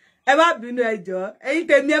 Ẹ má bínú ẹ jọ̀ọ́. Ẹ̀yin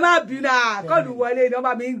tèmi ẹ má bínú kọlù wọlé ni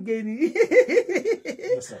ọba mi ń gbé ni.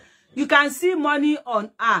 Yes, sir. You can see money on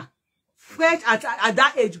her. Fresh at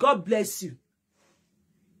that age. God bless you.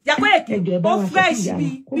 Ìyá Koiki ó fresh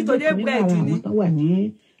bí nítorí bread ni. Àwọn tó wà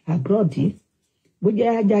ní abroad bó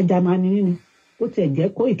jẹ́ ajá Germany ni ó ti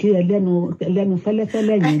jẹ́ Koiki ẹlẹ́nu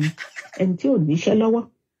fẹ́lẹ́fẹ́lẹ́ yẹn ni ẹni tí ò níṣẹ́ lọ́wọ́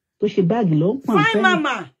tó ṣe báàgì ló ń pọ̀n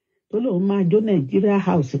fẹ́lẹ́ tó lóun máa jó Nigeria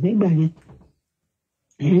house nígbà yẹn.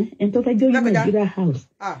 Ẹni tó fẹ́ jó Nigeria house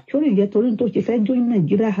sórí ìyẹn torí tó ṣe fẹ́ jó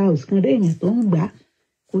Nigeria house kan rẹ̀ èèyàn tó ń gbà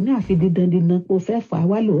kò ní àfi dandan kó fẹ́ fà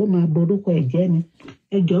wá lò ó máa borúkọ ẹ̀jẹ̀ ni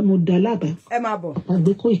ẹjọ́ mo dá lábàá. Ẹ máa bọ̀.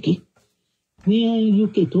 Àgbẹ̀ Koiki ní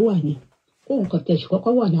UK tó wà yẹn kó nǹkan tẹ̀sí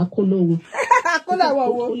kọ́kọ́ wà ní akólówó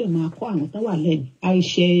kó lè máa kó àwọn tó wà lẹ́nu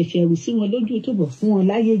àìṣe ìṣẹ̀rù sí wọn lójú túbọ̀ fún wọn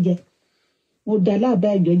láyé jẹ. Mo dá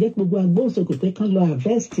lábàá ẹjọ́ jẹ́ gbogbo agbóhùnsókè pé kán lọ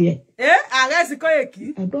harvest ẹ̀. Àrẹ́sì Koiki.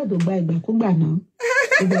 Àgbọ̀dọ̀ gba ìgbàkúgbà náà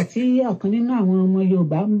ìgbà tí ọ̀kan nínú àwọn ọmọ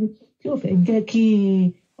Yorùbá tí ò fẹ́ jẹ́ kí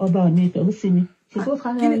ọba Ọ̀ọ̀ni Ifẹ̀ ó sinmi ṣùgbọ́n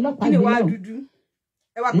fara ọlọ́pàá gbé lọ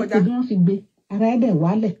nítorí wọ́n fi gbé ara ẹ̀dẹ̀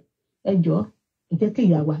wálẹ̀ ẹjọ́ ìjẹ́ kí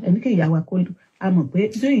ìyàwó kó lù a mọ̀ pé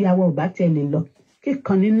bí ìyàwó ò bá tiẹ̀ lè lọ kí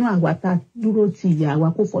kan nínú àwa tá dúró ti ìyàwó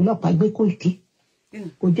kó fọlọ́pàá gbé Koiki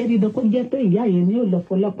kò jẹ́ dídán kó jẹ́ pé ìyá yẹn ni ó lọ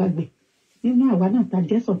fọlọ́pàá gbé nínú àwa náà ta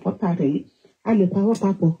jẹ́ sọ̀pọ́tà rẹ̀ yìí a lè pawọ́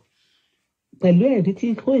papọ̀ pẹ̀lú ẹ̀rí tí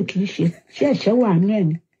Koiki ṣe ẹ̀ṣẹ̀ wà nú ẹ̀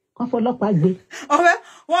ni kán fọlọ́pàá gbé.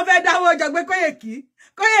 Wọ́n fẹ́ dáwọ́ ọjọ́ gbé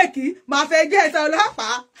Koiki máa fẹ́ jẹ́ ẹ̀sẹ̀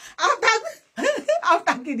ọlọ́pàá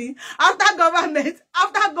after government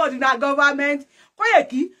after God in our government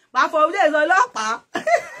Kóyèkí máa fọ ilé ìsọ ọlọ́pàá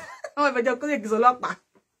àwọn ìfẹjọ Kóyèkí sọ ọlọ́pàá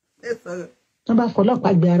tó bá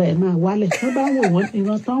fọlọ́pàá gbé ara ẹ̀ máa wálẹ̀ tó bá wò wọ́n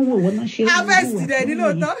ìran tán wò wọ́n náà ṣe harvest dẹ̀ nílò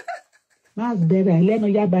tán máa bẹ̀rẹ̀ lẹ́nu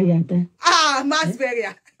yábayàtà mass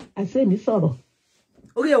burial àṣẹ́mi sọ̀rọ̀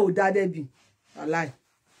orí ẹ̀ ò dá dẹ́bi aláì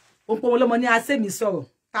ó pọ́n wọn lọ́mọ ní àṣẹ́mi sọ̀rọ̀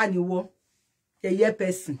ká ní wọ́ ẹ̀yẹ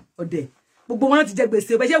pẹ̀sìn ọ̀dẹ̀ gbogbo wọn ti jẹ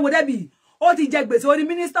gbèsè ọ̀bẹ̀ ṣé wo dẹ́bi ó ti jẹ gbèsè ó ní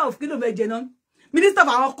minister of kilo fẹ́ jẹ náà minister of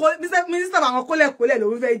àwọn kólẹ̀kólẹ̀ ló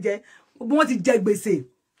fẹ́ jẹ gbogbo wọn ti jẹ gbèsè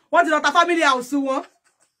wọ́n ti lọ ta family house wọn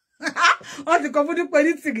wọ́n ti kọ fún dípò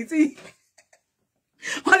ní tìrìtì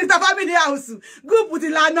wọ́n ti ta family house gúùpù ti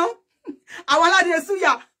lànà àwọn aládìẹ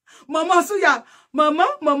súyà mọ̀mọ́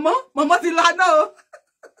ti lànà o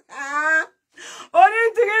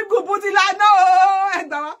onítìrí gúùpù ti lànà o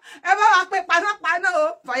ẹgbà wọn ẹ bá wa pé panápaná o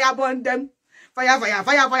fire burn them fire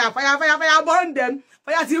burn them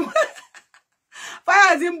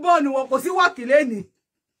fire ti ń bọ́ọ̀nù wọn kò sí wọ́ọ̀kì lẹ́nìí.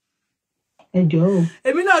 ẹjọ́ o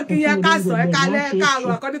èmi náà kí yẹn ká sọ ẹ kálẹ́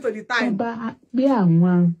káàrọ̀ according to the time. bí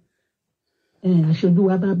àwọn aṣojú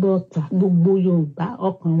wa bá bọ́ ọ̀tà gbogbo Yorùbá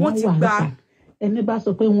ọkàn wọn wà nípa ẹni bá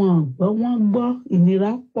sọ pé wọ́n gbọ́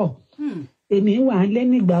ìnira pọ̀ èmi wà lé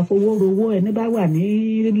nígbà fowórowó ẹni bá wà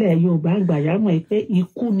nílẹ̀ Yorùbá àgbàyàmọ̀ pé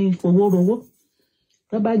ikú ni fowórowó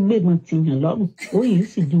tó bá gbèmọ̀ tìyàn lọ́rùn ó yìí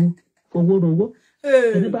sì ju fowórowó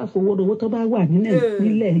ẹni bá fowórowó tó bá wà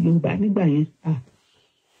nílẹ̀ Yorùbá nígbà yẹn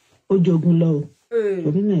ó jogun lọ o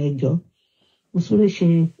torí náà ẹjọ́ mo súré ṣe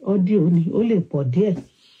ọ́díò ni ó lè pọ̀ díẹ̀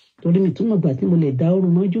torí mi túmọ̀ gbà tí mo lè dá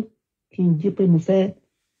oorun mọ́jú kí n jí pé mo fẹ́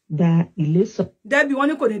da ilé sọ. Dẹ́bi wọn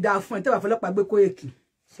ní kò ní dáa fún ẹ tẹ́wà fọlọ́pàá gbé Kóyèkí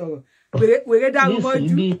sọ̀rọ̀ wèrè dárun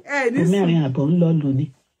mọ́jú ní mẹ́rin àbọ̀ ń lọ lò ní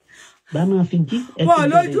bá máa fi jí wọn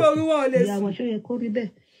lójú oorun wọn lè sùn. ìyá wọn ṣó yẹ kó rí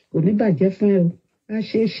bẹ́ẹ̀ kò ní bàjẹ́ fún ẹ o á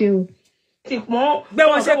ṣeé ṣe o. ti pọ́n gbé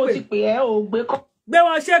wọn ṣe pé ẹ ò gbé kọ́. gbé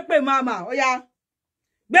wọn ṣe pé màmá ó yá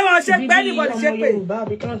gbé wọn ṣe pé anybody ṣe pé. Yorùbá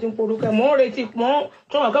àbí kí wọ́n ti ń porúkọ mo ń retí pọ́n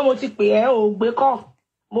tó mọ̀ pé mo ti pè ẹ́ ò gbé kọ́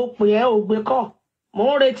mo pè ẹ́ ò gbé kọ́ mo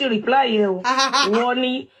ń retí reply ẹ o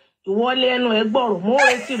ìwọ lé ẹnu ẹ gbọ́rọ̀ mo ń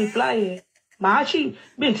retí reply ẹ màá sì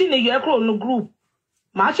bí tí ní yọ ẹ kúrò ní group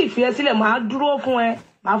màá sì fi ẹ sílẹ̀ màá dúró fún ẹ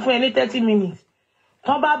màá fún ẹ ní 30 minutes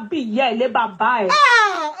tán bá bí ìyá ẹ lé bàbá ẹ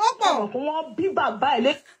ó pọ̀ fún wọn bí bàbá ẹ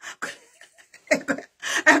lé.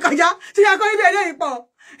 ẹ kọjá tí yẹ kó ibi eléyìí pọ̀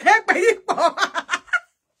ẹ pè yí pọ̀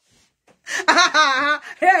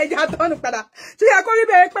ẹ ìjà tọ́nu padà tí yẹ kó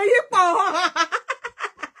ibi ẹ pè yí pọ̀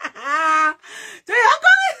tí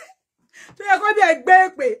yẹ kó ibi ẹ gbé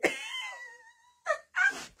pè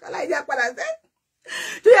kọ́lá ìjà padà sẹ́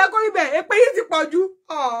tí yẹ kó ibi ẹ pè yí ti pọ̀ jù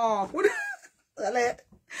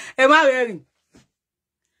ẹ má rẹ̀ rìn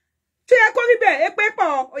tí yẹ kó ibi ẹ pè pọ̀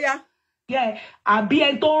ó yá. àbí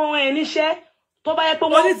ẹni tó rán ẹ níṣẹ́ tó bá yẹ pé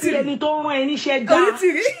wọ́n bí ẹni tó rán ẹ níṣẹ́ dá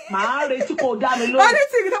màá retí kò dá mi lórí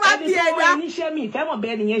ẹni tó rán ẹ níṣẹ́ mi ìfẹ́ mọ̀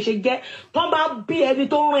bẹ́ẹ̀ nìyẹn ṣe jẹ́ tó bá bí ẹni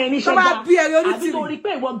tó rán ẹ níṣẹ́ dá àbí torí pé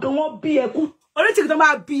ìwọ gan wọ́n bí ẹ kú. onítìrì tó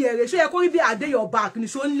máa bí ẹ rè ṣó yẹ kó rí bí Adéyọ̀ back ní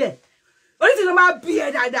ṣó ń lẹ̀ onítìrì tó máa bí ẹ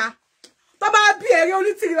dáadáa tó bá bí ẹ rè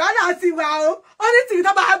onítìrì wọn náà ti wà ó onítìrì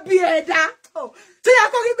tó bá bí ẹ dá ṣó yẹ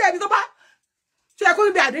kó rí bí ẹni tó bá ṣó yẹ kó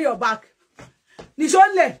rí bí Adéyọ̀ back ní ṣó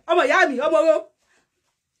ń lẹ̀ ọmọ ìyá mi ọmọ owó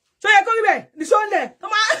ṣó yẹ kó rí bẹ́ẹ̀ ní ṣó ń lẹ̀ tó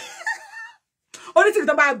máa onítìrì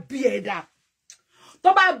tó bá bí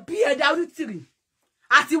ẹ̀dá onítìrì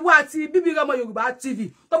àti wá àti bíbí ọmọ Yorùbá TV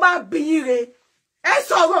tó bá bí yín re ẹ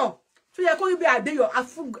sọ̀rọ̀ ṣó yẹ kó rí bẹ́ẹ̀ Adéyọ̀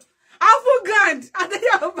afugand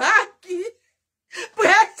Adéyọ̀ báàkì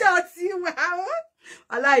pẹ́ẹ́tọ̀ tí wà ó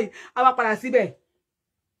aláì a máa padà síbẹ̀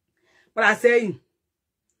padà sẹ́yìn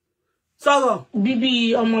sọ̀rọ̀. bíbí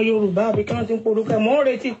ọmọ Yorùbá àbí kí wọ́n ti ń porúkọ mo ń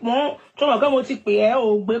retí pọ́n tó mọ̀ pé mo ti pè ẹ́ ò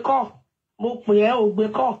gbé kọ́ mo pè ẹ́ ò gbé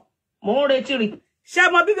kọ́ mo ń retí rí. ṣé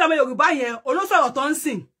mo bíbí ọmọ Yorùbá yẹn olóṣọ̀rọ̀ tó ń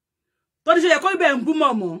sìn tó ní ṣe yẹ kó ibẹ̀ ń bú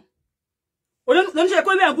mọ̀mọ́ oníṣẹ́ yẹ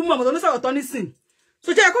kó ibẹ̀ ń bú mọ̀mọ́ tó ní sọ̀rọ̀ tó ní sìn tó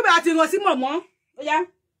ṣe yẹ kó ibẹ̀ àti ràn sí mọ̀mọ́ ó yá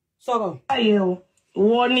sọ̀rọ̀. báyẹn o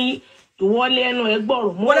ìwọ lé ẹnu ẹ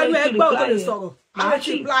gbọ́rọ̀ mo ń retí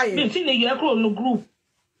reply ẹ bí tí ní yọ ẹ kúrò ní group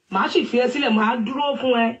màá sì fi ẹ sílẹ̀ màá dúró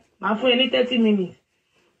fún ẹ màá fún ẹ ní 30 minutes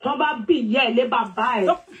tó bá bí ìyá ẹ lé bàbá ẹ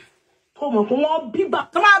tó mọ̀ pé wọ́n bí bàbá.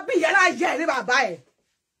 tó bá bí ìyá láyé ẹ lé bàbá ẹ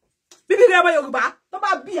bíbí rẹ ọmọ Yorùbá tó bá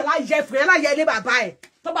bí ìyá láyé ẹ fún ẹ láyé ẹ lé bàbá ẹ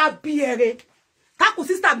tó bá bí ẹ rẹ kákù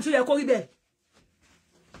sísítà mi tó yẹ kó rí bẹ́ẹ̀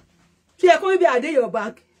tó yẹ kó rí bẹ́ẹ̀ Adéyọ̀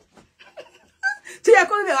back tó yẹ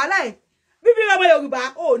kó rí bẹ́ẹ̀ wàhálà ẹ bíbí rẹ ọmọ Yorùbá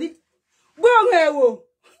ò ní gbóòrùn ẹ wò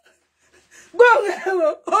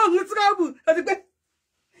òòrùn trọ́bù ó ti pé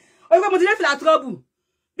mo ti lé fìlà trọ́bù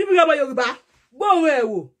bíbí ọmọ Yorùbá gbóhùn ẹ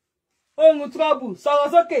wò ohun trọ́bù sọ̀rọ̀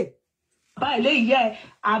sókè. bá ilé ìyá ẹ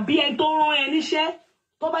àbí ẹni tó rán ẹ níṣẹ́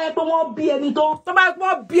tó bá yẹ pé wọ́n bí ẹni tó bá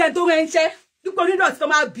wọ́n bí ẹni tó rán ẹ níṣẹ́ Dupe onídọ̀tí tó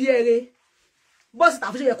máa bí ere. Boss ta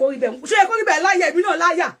fún Seoyekoribe. Seoyekoribe láyà, èmi náà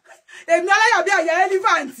láyà. Èmi aláyà bí àyà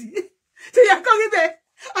elephant. Seoyekoribe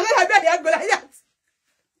aláyà bí àyà Goliath.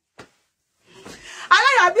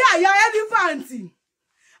 Aláyà bí àyà elephant.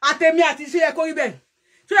 Àtèmi àti Seoyekoribe.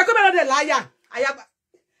 Seoyekoribe ló dé láyà.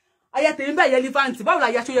 Àyà tèmi bí àyà elephant. Báwo la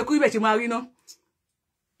àyà Seoyekoribe ṣe máa rí ná?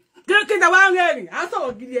 Kí ta wá rẹ́rìn, à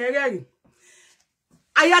sọ̀rọ̀ gidi rẹ́rìn.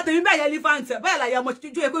 Àyà tèmi bí àyà elephant. Báwo la àyà mo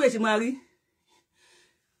Seoyekoribe ṣe máa rí?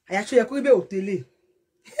 Àyà Seoyekoribe ò tẹ́lẹ̀.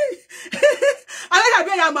 Aláyà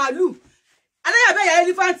bí àyà màálù. Aláyà bí àyà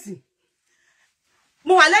elephant.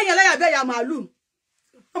 Mo wà lẹ́yìn aláyà bí àyà màálù.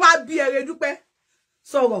 Tó máa bí ere Dúpẹ́.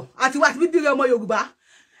 Sọ̀rọ̀ àti wá ti bíbí ọmọ Yorùbá.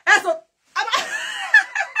 Ẹ sọ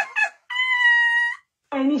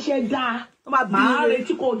ẹni ṣe dá máa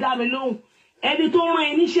retí kó dá mi lóhùn. Ẹni tó rán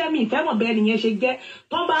ẹni ṣe mi ìfẹ́ mọ̀ bẹ́ẹ̀ nìyẹn ṣe jẹ́.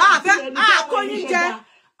 Tó bá ẹni tó rán ẹni ṣe dá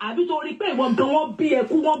àbí tó rí pé ìwọ gan wọ́n bí ẹ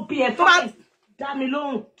kú wọ́n bí ẹ fẹ́ dá mi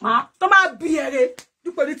lóhùn. Tó máa bí ere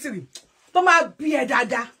Dúpẹ́ Onítìrì. Tó máa bí ẹ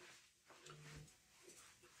dáadáa.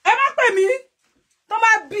 Ẹ má pè mí. Tó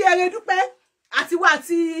máa bí ere Dúpẹ́ àti wá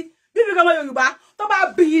àti bíbí ọmọ Yorùbá. Tó máa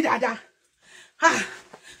bí yín dáadáa.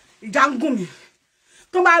 Ìjà ń gùn mí.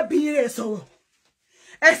 Tó máa bí yín ẹ sọ̀rọ̀.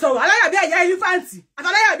 Ẹ sọ̀rọ̀ aláyà bí àyà elephant àti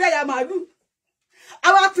aláyà bí àyà màálù.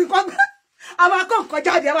 Àwọn afikọ́ gbá. Àwọn akọ́kọ́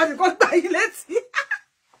jáde. Àwọn afikọ́ gbá yín létí.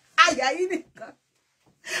 Àyà yín nìkan.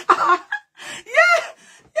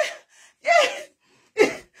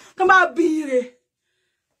 Tó máa bí ire.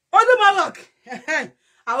 Olúmọ̀rọ̀k.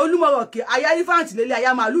 Àwọn Olúmọ̀rọ̀k. Àyà elephant lélẹ̀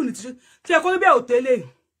àyà màálù ní Seoyekoribe ò tẹ́lẹ̀.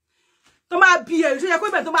 Tó máa bí ire.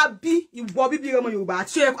 Seoyekoribe tó máa bí ìwọ bíbí ọmọ Yorùbá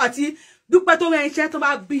àti Dúpẹ́ tó rán iṣẹ́ tó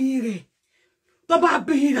máa bí ire. Tó bá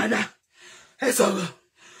bí yín dáadáa. Ẹ sọ̀rọ̀.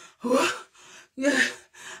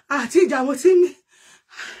 Àti ìjà mo tí mi.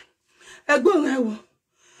 Ẹgbọ́n ẹ̀wọ̀.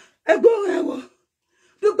 Ẹgbọ́n ẹ̀wọ̀.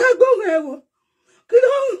 Dúpẹ́ ẹgbọ́n ẹ̀wọ̀. Kí ló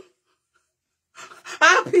ń?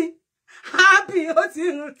 Happy. Ó ti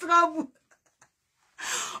ń trouble.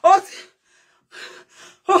 Ó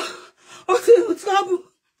ti ń trouble.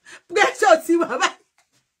 Pressure ti wà báyìí.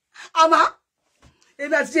 Àmọ́,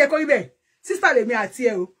 èmi àti Seoyekoribe. Sister lèmi àti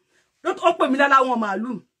ẹ o. Ó pè mí lára wọn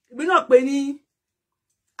màálù. Ibi náà pè ní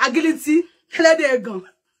agility ẹlẹ́dẹ̀ ẹ̀gàn.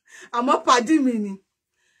 Àmọ́ pàdí mi ni.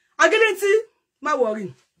 Agility má wọ̀rì.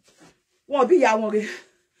 Wọ́n bí ìyá wọn rẹ̀.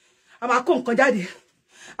 A máa kó nǹkan jáde.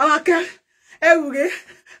 A máa kẹ́ ẹrù rẹ̀.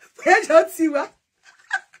 Pressure ti wá.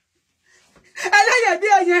 Ẹlẹ́yẹ̀ bí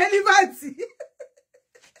ẹ̀yẹ elephant.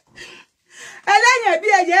 Ẹlẹ́yẹ̀ bí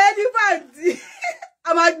ẹ̀yẹ elephant. A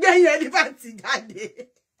máa gbé ẹ̀yẹ elephant jáde.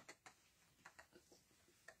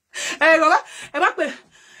 Ẹ má pè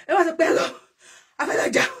ẹ má sọ pé ẹ̀rọ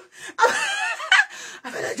afẹ́lọ́jà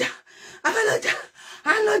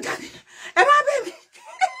àlọ́jà ni ẹ má bẹ̀ mí.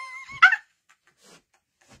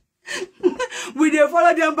 We dey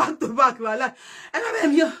follow them back to back wàhálà. Ẹ má bẹ̀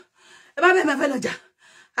mí o. Ẹ má bẹ̀ mí afẹ́lọ́jà.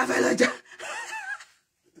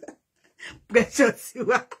 Pressure ti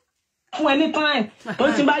wá. Fún ẹni time tó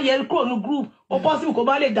ti bá yẹ kúrò ní group ó possible kó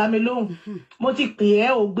bá lè dá mi lóhùn. Mo ti pè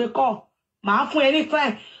ẹ́ ò gbé call. Màá fún ẹni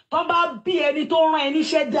time. Tó bá bí ẹni tó rán ẹni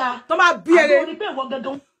ṣe dá. Tó máa bí ere. Àbí pé ìwọ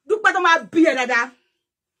gangan. Dúpẹ́ tó máa bí ẹ dáadáa.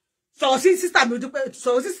 Sọ̀rọ̀ sí sister mi Dúpẹ́.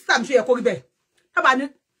 Sọ̀rọ̀ sí sister mi Seoyekoribe. Tábà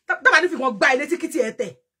ní fi wọn gbá ilé tí kìtì ẹ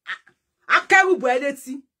tẹ̀. Akẹ́rùbù ẹ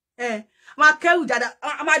létí. A máa kẹ́rù jáde.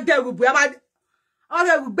 A máa dẹrù bù. A máa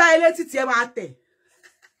fẹ́ gbá ilé tí ẹ máa tẹ̀.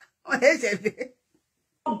 Wọ́n ẹ ṣe fẹ́.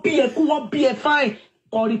 Wọ́n bí ẹ kú wọ́n bí ẹ fine.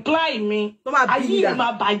 Kò reply mi. Ayé yìí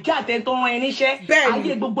máa bàjẹ́ àtẹ tó rán ẹni ṣẹ́.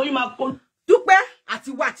 Ayé gbogbo yìí máa kó. Dúpẹ́ àti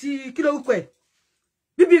wà tí kí lórúkọ ẹ̀.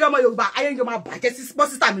 Bíbí ọmọ Yorùbá ayé ń jọ máa bàjẹ́ sí bọ́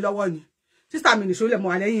sísà mi lọ́wọ́ ni. Sísà mi nìṣó lẹ̀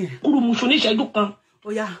mọ́ àlẹ́yìn ẹ̀. Kúrúmuṣu ní ìṣẹ́jú kan.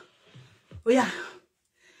 Ó yá.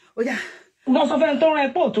 Wọ́n sọ fẹ́ tó rán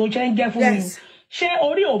ẹ̀pọ̀ tó jẹ́ ń jẹ́ fún mi. Ṣé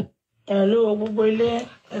orí ò? Hello gbogbo ilé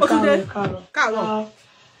ẹ̀ka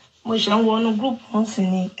mo ṣe ń wọnú group wọn sì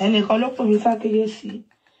ni ẹnìkan ló pè mí sákèyèsí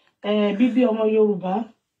bíbí ọmọ Yorùbá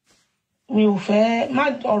mi ò fẹ́ má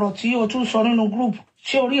ọ̀rọ̀ tí o tún sọ nínú group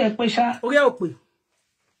ṣé orí ẹ pé ṣá. Orí ẹ ò pé.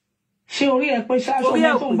 Ṣé orí ẹ pé ṣá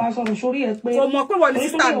ṣọmọ tó ń bá sọ̀rọ̀ sórí ẹ pé. Kò mọ̀ pé wọ́n ní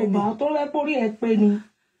sísá mi ni. tó rẹ́ pé orí ẹ pé ni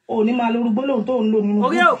ò ní máa lórúgbó lòun tó ń lò nínú.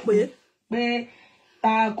 Orí ẹ ò pé. Pé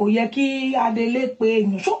ta kò yẹ kí Adélé pé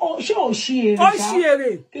èèyàn ṣé ò ṣí èrè ṣá. Ó ṣí èrè.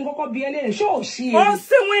 Kí n kọ́kọ́ bi ẹlẹ́rìí ṣé ò ṣí èrè. Ó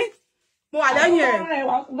síwín. Mo wà lẹ́yìn ẹ̀.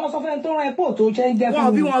 Lọ sọ fẹ́ tó rán ẹ̀pọ̀ tó jẹ́ ń jẹ́ fún mi.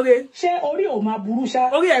 Wọ́n bí wọn re. Ṣé orí ò máa burú ṣá.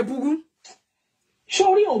 Orí ẹ̀ burú. Ṣé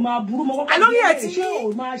orí ò máa burú mo kọ́kọ́ bí ẹ̀ ṣé ò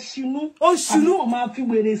máa ṣinú. Ó ṣinú. Àbí ò máa fi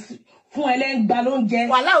wèrè fún ẹlẹ́gbà lóúnjẹ.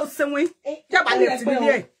 Wàhálà ó síwín. Jábà lè ti nílé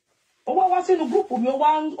ẹ̀. Ó wá sínú gúrùpù mi ó wá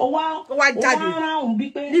jáde. Ó wá ráhùn bí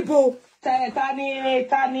pé. Níbo? Ta ni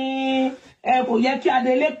kò yẹ kí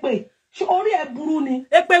Adélé pè. ṣé orí ẹ burú ni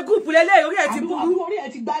èpè group lele orí ẹ ti burú orí ẹ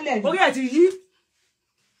ti gbálẹ̀ orí ẹ ti yí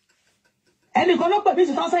ẹnìkan ló pè mí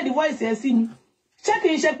sí tán send voice ẹ sí mi ṣé kì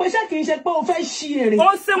í ṣe pé o fẹ́ ṣí èrè ó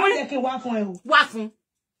ṣe wọ́n jẹ́ kí n wá fún ẹ o wá fún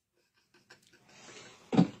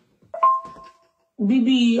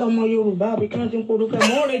bíbí ọmọ Yorùbá bí kí wọ́n ti ń porúkọ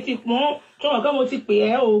mo retí pọ́n tó wọ́n mo ti pè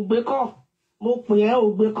ẹ́ ò gbé kọ́ mo pè ẹ́ ò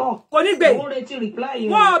gbé kọ́ kò ní gbé mo retí reply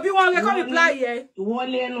yẹn wọ́n bí wọ́n rẹ̀ kọ́ reply yẹn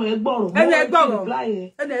ìwọlé ẹnu ẹ gbọ́rọ̀ ẹnu ẹ gbọ́rọ̀ reply yẹn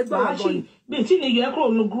ẹnu ẹ gbọ́rọ̀ bọ́ọ̀lù bí tí ni yọ ẹ́ kúrò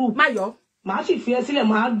ní group má yọ màá sì fi ẹ́ sílẹ̀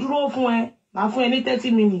màá dúró fún ẹ màá fún ẹ ní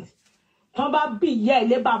 30 minutes tó bá bí ìyá ẹ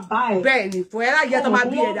lé bàbá ẹ bẹ́ẹ̀ ni fún ẹ láyé tó bá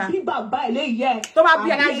bí ẹ dá bí bàbá ẹ lé ìyá ẹ tó bá bí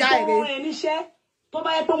ẹ láyé ẹ tó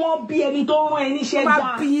bá yẹ pé wọ́n bí ẹni tó rán ẹ níṣẹ́ dáa tó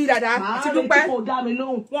bá bí dáadáa àti dúpẹ́ kò dá mi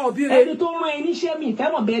lóhùn wọn ò bí rẹ ẹni tó rán ẹ níṣẹ́ mi ìfẹ́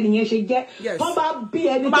mọ̀ bẹ́ẹ̀ nìyẹn ṣe jẹ́ tó bá bí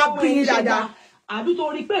ẹni tó rán ẹ níṣẹ́ dáa àbí tó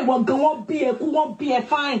rí pé ìwọ gan wọ́n bí ẹ kú wọ́n bí ẹ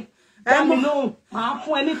fine dá mi lóhùn màá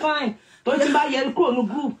fún ẹ ní fine tó ti bá yẹ kúrò ní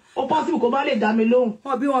group ó possible kó bá lè dá mi lóhùn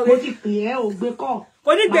mo ti pè ẹ́ ò gbé kọ́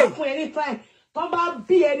màá fún ẹ ní fine tó bá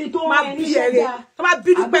bí ẹni tó rán ẹ níṣẹ́ dáa tó bá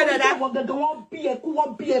bí dúpẹ́ dáadáa àbí gangan wọ́n bí ẹ kú wọ́n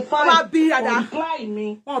bí ẹ fine tó bá bí dáadáa reply mi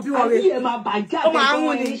wọ́n bí wọn rẹ ayé ẹ máa bàjẹ́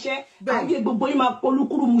àbẹ̀wò ẹ níṣẹ́ ayé gbogbo yín máa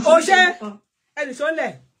polúkúrú mu ó ṣe ẹnì sọ́lẹ̀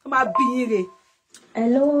tó máa bí yín rè.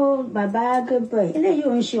 Hello, Baba Gabriel. Eléyìí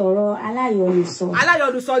ò ń ṣe ọ̀rọ̀ aláyọ̀nùsọ.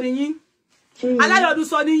 Aláyọ̀nùsọ ni yín.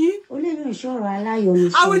 Aláyọ̀nùsọ ni yín. Eléyìí ò ń ṣe ọ̀rọ̀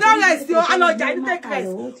aláyọ̀nùsọ. Àwọn iná rẹ̀ sí alọ́jà ní take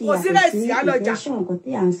rest. Kò sí rẹ̀ sí alọ́jà. Nǹkan tí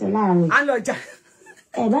à ń sọ láàárọ̀. Alọ́jà.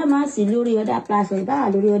 Ẹ bá máa sí lórí other platform, ẹ bá wà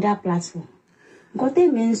lórí other platform. Nǹkan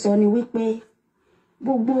tèmi ń sọ ni wípé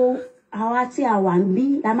gbogbo àwa tí a wà ń bí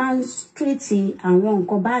la máa ń straight àwọn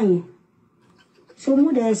nǹkan báyẹn. So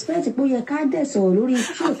mo dey expect pé ó yẹ ká dẹ̀ sọ̀rọ̀ lórí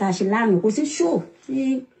show tá a ṣe lánàá kò sí show tí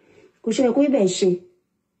kò ṣe kó ibẹ̀ ṣe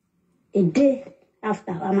a day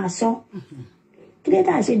after a máa sọ kí ló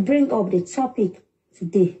dà ṣe bring up the topic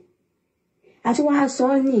today àti wàá sọ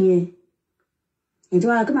nìyẹn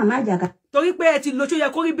ìjọba kí màmá àjàkà. torí pé ẹ ti lo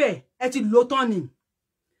Seoyekoribe ẹ ti lo tán ni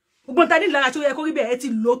gbogbo ta ní lára Seoyekoribe ẹ ti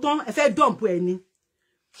lo tán ẹ fẹ́ dump ẹ ni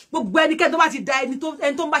gbogbo ẹnikẹ́ni tó bá ti da ẹni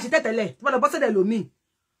tó ń bá ṣe tẹ̀tẹ̀lẹ̀ tó bá lọ bọ́ sẹ́dẹ̀ lómi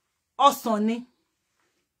ọsàn ni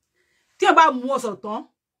tí ẹ bá mú ọsàn tán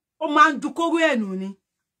ó máa ń dùn kóró ẹnu ni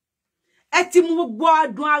ẹ ti mú gbogbo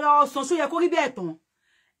adùn ara ọsàn Seoyekoribe ẹ̀tàn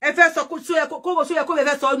ẹ fẹ́ sọ Seoyekoribe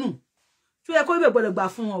fẹ́ sọ nù Seoyekoribe gbọ́dọ̀ gbà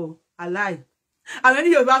fún wọn o aláì àwọn ẹni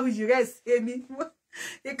Yorùbá wuyì rẹ̀ èmi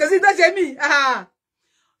ìkànsí tó ṣe mí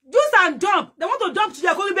juice and dump they want to dump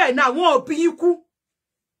Seoyekoribe now wọn ò bí ikú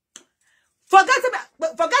forget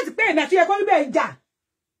pé èmi àti Seoyekoribe ń jà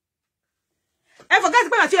ẹ forget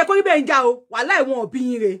pé èmi àti Seoyekoribe ń jà o wàláì wọn ò bí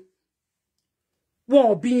yín re wọn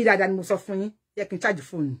ò bí yín dáadáa ni mo sọ fún yín yẹ kí n charge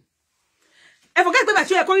fóònù ẹ forget pé èmi àti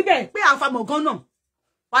Seoyekoribe pé àfàmọ̀ gan náà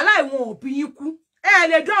wàláì wọn ò bí yín kú ẹ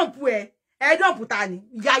lè dump ẹ dump ta ni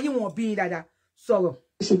ìyá yín wọn ò bí yín dáadáa sọ̀rọ̀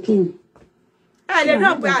ẹ lè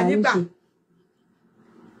dump ẹ ànígbà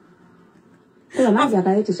ẹ má jà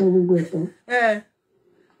káyọ̀ tó sọ gbogbo ẹ̀tọ́.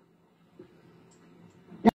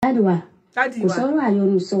 Dádùwà kò sọ̀rọ̀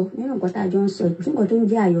àyọnusọ nínú nǹkan tá a jọ ń sọ kò sí nǹkan tó ń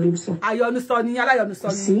jẹ́ àyọnusọ. Àyọnusọ ni aláyọnusọ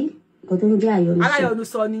ni. Kò sí nǹkan tó ń jẹ́ àyọnusọ.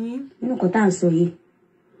 Aláyọnusọ ni. Nínú nǹkan tá à ń sọ yìí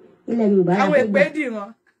ilẹ̀ Yorùbá la fẹ́ gbà. Àwọn èpè dì wọn.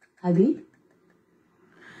 Àbí?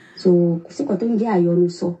 So kò sí nǹkan tó ń jẹ́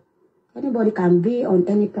àyọnusọ. Anybody can be on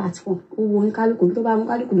any platform. Owó oníkálukú tó bá mú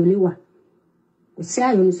kálukú ló lè wà. Kò sí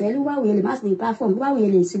àyọnusọ ẹni wáwo yẹn lè má sí ní platform wáwo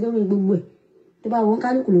yẹn lè sí lórí gbogbo ẹ̀ tó bá wọn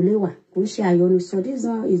kálukú ló lè wà kò ń ṣe àyọnusọ. This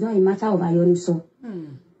is not a matter of àyọnusọ.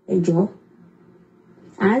 Ẹ jọ̀ọ́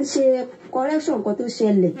à ń ṣe correction nǹkan tó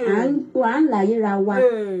ṣẹlẹ̀ à ń láyé ra wa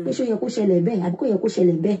pé ṣó yẹ kó ṣẹlẹ̀ bẹ́ẹ̀ àbí kò yẹ kó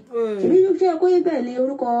ṣẹlẹ̀ bẹ́ẹ̀ ṣèbí ṣó yẹ kó rí bẹ́ẹ̀ ní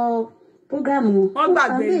orúkọ program wọn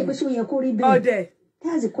gbàgbé pé ṣó yẹ kó rí bẹ́ẹ̀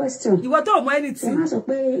that's the question. ìwọ tó mọ ẹni tí wọ́n sọ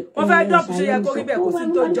pé wọ́n fẹ́ dọ́pù ṣó yẹ kó rí bẹ́ẹ̀ kò sí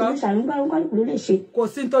tó jọ kò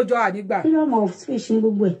sí tó jọ ànígbà freedom of speech ní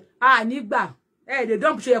gbogbo ẹ̀. ànígbà ẹ̀ lè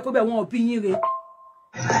dọ́pù ṣó yẹ kó bẹ́ẹ̀ wọn ò bí yín re.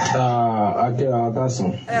 Akẹ́ra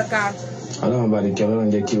akásùn. Ẹ̀ka. Ọlọ́run bá ní kí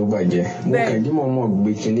Ọlọ́run jẹ́ kí ó bàjẹ́. Mo kẹ̀dí mọ̀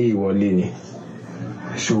gbé kinní ìwọlé ni.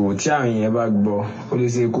 Ṣòwò tí àwọn yẹn bá gbọ́, ó lè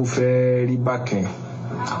ṣe kó fẹ́ rí bákan.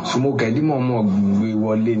 So mo kẹ̀dí mọ̀ gbé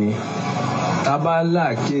wọlé ni. Tá bá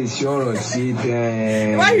láàkíyèsí ọ̀rọ̀ sí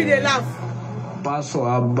Why you dey laugh? Pásọ̀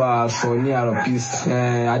Abba sọ ní àárọ̀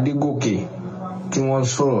Adégòkè tí wọ́n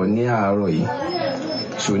sọ̀rọ̀ ní àárọ̀ yìí.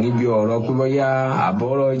 So níbi ọ̀rọ̀ pé bóyá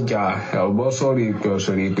àbọ̀rọ̀ ìjà ọ̀bọ̀ sọ̀rọ̀ ìpè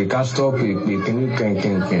ọ̀sọ̀rọ̀ ìpè ká stop ìpè kíní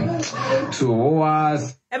kẹ̀kẹ̀kẹ̀. So ó wá.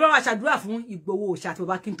 Ẹ bá wa ṣàdúrà fún Ìgbòho Òòṣà àti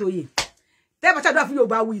Bàbá Akíntóyè. Tẹ́ bá ṣàdúrà fún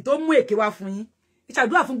Yorùbá Wuyì tó mú èké wá fún yín. Ẹ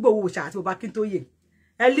ṣàdúrà fún Ìgbòho Òòṣà àti Bàbá Akíntóyè.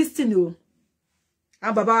 Ẹ listen o.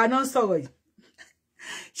 Àwọn bàbá wa náà ń sọ̀rọ̀ yìí.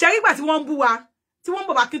 Ṣé nígbà tí wọ́n ń bú wa, tí wọ́n ń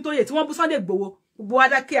Bàbá Akíntóyè, tí wọ́n bú Sunday Ìgbòho, gbogbo wa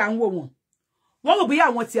dákẹ́ à ń wò wọ́n. Wọ́n rò bóyá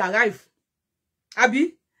àwọn ti arrive. Àbí?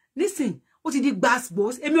 nísìn ó ti di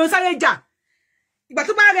gbasgbos èmi ò sáré jà ìgbà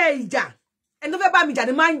tó bá rẹ ìjà ẹni tó fẹ́ bá mi jà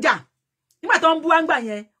ni máa ń jà nígbà tó ń bú wá ń gbà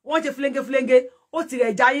yẹn wọ́n ṣe fúlẹ́ngẹ́ ó ti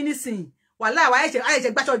rẹ̀ já yín nísìn wàhálà àwa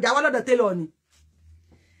ẹ̀ṣẹ̀ gbàṣọ ìjà wá lọ́dọ̀ télọ̀ ni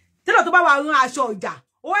télọ̀ tó bá wà rán aṣọ ìjà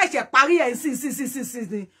ó ẹ̀ṣẹ̀ parí ẹ̀ sí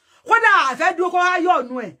ni kódà àfẹ́ dúró kó wá yọ̀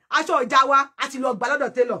ọ̀nù ẹ̀ aṣọ ìjà wa a ti lọ gbà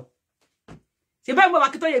lọ́dọ̀ télọ̀ ṣe bẹ́ẹ̀ gbọ́ wa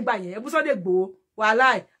kí tó yẹ gbà yẹn ẹbú Sunday Igboho wàhálà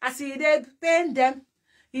ẹ̀ as e dey pain dem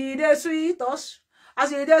e dey sweet us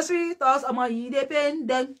as e dey sweet us ọmọ yìí dey pain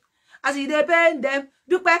dem as e dey pain dem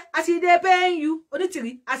Dúpẹ́ as e dey pain you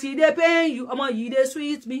Onítìrí as e dey pain you ọmọ yìí dey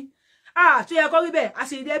sweet me Seoyekoribe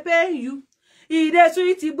as e dey pain you e dey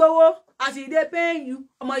sweet Igboho as e dey pain you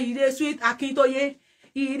ọmọ yìí dey sweet Akintoye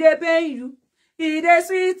e dey pain you e dey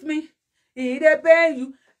sweet me e dey pain you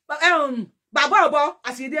Bàbá Ọ̀bọ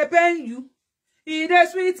as e dey pain you e dey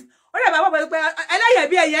sweet ó dẹ̀ Bàbá Ọ̀bọ pé ẹlẹ́yẹ̀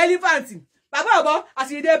bí ẹ̀yẹ elephant Bàbá Ọ̀bọ as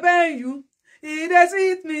e dey pain you e dey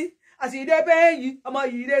sweet me as e dey pain you ọmọ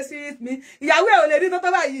yìí dey sweet me ìyàwó ẹ̀ ò lè rí tó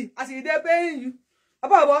báyìí as e dey pain you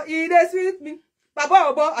Bàbá Ọ̀bọ e dey sweet me Bàbá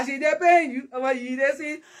Ọ̀bọ as e dey pain you ọmọ yìí dey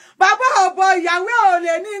sweet Bàbá Ọ̀bọ ìyàwó ẹ̀ ò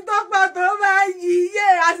lè ní tó pọ̀ tó báyìí yé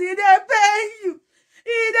as e dey pain you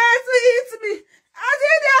e dey sweet me as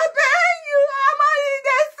e dey pain you ọmọ yìí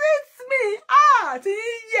dey sweet me ti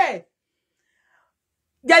yẹ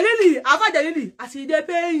Jalili afa Jalili as e dey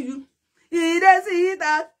pain you e dey sweet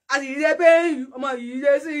as e dey pain you ọmọ yìí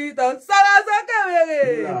dey sweet sára sókè wèrè.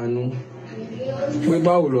 Pé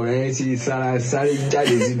báwo lọ̀rọ̀ yẹn ti sáré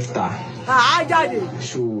jáde síta. Jáde.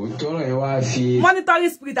 So tọ́rọ̀ yẹn wá fi.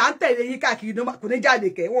 Monitoring spirit à ń tẹ̀lé yín káàkiri kò ní jáde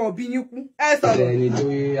kẹ̀ wọ́n bí yín kú. Ẹ sọ̀rọ̀. Ẹni tó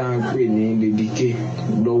à ń pè ní Lady K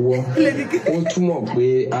lọ́wọ́. Ó túmọ̀ pé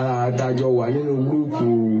ara àtàjọ wà nínú gúrúùpù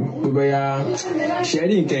pé bóyá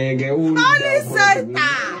ṣẹ́rí nǹkan yẹn gẹ́ ó rí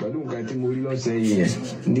dáa pẹ̀lú nǹkan tí mo rí lọ́sẹ̀ yìí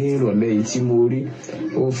ní ìrọ̀lẹ́ yìí tí mo rí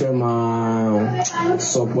ó fẹ́ máa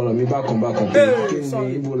sọpọlọ mi bákan pé kí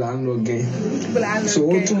ni ibo là ń lọ gẹ́. So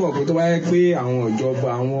ó túmọ̀ pé tó bá yẹ pé àwọn ìjọba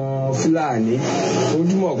àwọn Fúlàní ó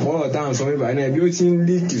túmọ̀ pé ọ̀rọ̀ táwọn sọ nípa náà bí ó ti ń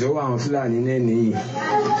líkì sọ́wọ́ àwọn Fúlàní náà nìyí.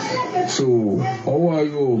 So ọwọ́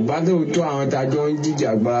Yorùbá tó tó àwọn tájọ́ ń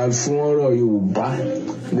jìjàgbara fún ọ̀rọ̀ Yorùbá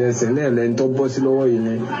lẹ́sẹ̀ náà lẹ́ni tó bọ́ sí lọ́wọ́ yìí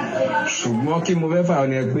ni ṣùgbọ́n kí mo fẹ́ fà ọ́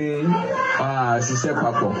ni pé ṣiṣẹ́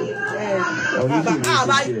papọ̀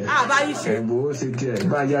Ìgbòho ṣe tiẹ̀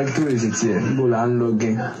báyà tó lè ṣe tiẹ̀ níbo là ń lọ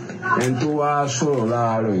gẹ́ ẹni tó wá sọ̀rọ̀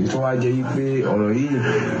láàárọ̀ yìí tó wá jẹ́ yí pé ọ̀rọ̀ yìí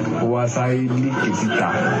ó wá sáré líkì síta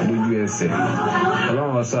lójú ẹsẹ̀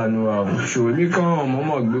Ọlọ́run ṣàánú wa o ṣòwò ní kàn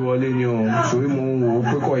mọ́mọ́ gbé wọlé ni o ṣòwò mo ń wo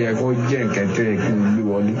pé kò yẹ kó jẹ́ nǹkan tẹ́ ẹ kí n gbé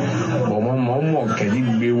wọlé bọ̀mọ́ mọ́mọ́ kẹ́lí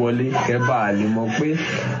gbé wọlé kẹ́ bá a lè mọ̀ pé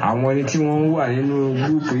àwọn ẹni tí wọ́n wà nínú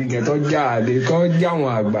gúrúùpù yìí gẹ́ tó já àdé tó já àwọn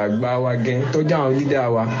àgbààgbà wa gẹ́ tó já àwọn lídà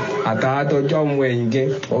wa àtàtọ́jọ́ ọmọ ẹ̀yìn gẹ́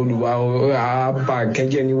olùwà àbá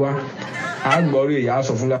kẹ́jẹ́ ni wá àgbọ̀rọ̀ èyí á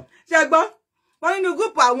sọ fún la. Ṣé gbọ́ wọ́n nínú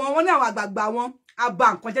gúrúùpù àwọn wọn ní àwọn àgbààgbà wọn àbá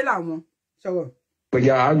nǹkan jẹ́ làwọn sọ̀rọ̀.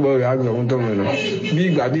 Pẹ̀jà àgbọ̀rọ̀ àgbọ̀rún tó mọ̀ lọ bí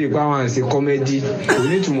ìgbà bí ìpá wọn ṣe kọ́mẹ́dì kò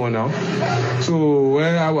ní ìtumọ̀ náà so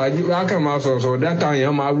akẹ́ máa sọ̀rọ̀ dátà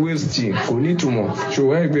yẹn máa wéṣítì kò ní ìtumọ̀ so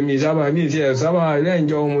ìpè mi sábà lẹ́yìn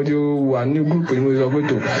jọ mo ti wà ní gúrúùpù ni mo sọ pé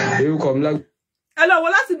tó èyí kọ̀ mi lágbó. Ẹ lọ wo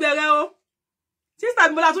láti bẹ̀rẹ̀ o sísà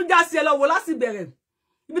mi bọ́lá tún já sí ẹ lọ wo láti bẹ̀rẹ̀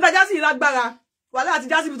ibi tá já sí yìí lágbára wàhálà àti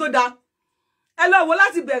já sí ibi tó dáa ẹ lọ wo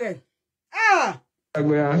láti bẹ̀rẹ̀.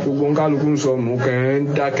 Ẹgbẹ́ gbogbo nkálukú ń sọ mú kẹ́ ń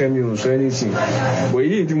dákẹ́ mi ò sọ anything bò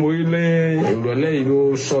yìí tí mo rí lé ìrọ̀lẹ́ yìí ló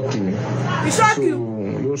ṣọ́ọ̀kì mi. Ìṣọ́ọ̀kì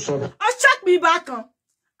ló ṣọ́ọ̀kì. Ó ṣọ́ọ̀kì mi bákan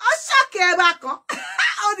ó ṣọ́ọ̀kì ẹ bákan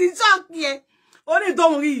ó ní ṣọ́ọ̀kì ẹ ó ní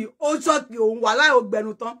tóun rí yìí ó ṣọ́ọ̀kì òun wà láì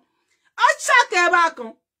ògbẹ̀nu tán ó ṣọ́ọ̀kì ẹ bákan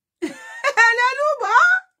ẹlẹ́lúbọ̀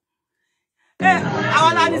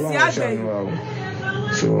àwọn aláàdì sí àgbẹ̀ yìí.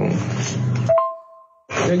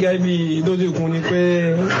 Gẹ́gẹ́ bí ìdójúkun ni pé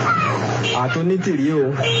àtúnítìrí o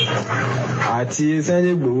àti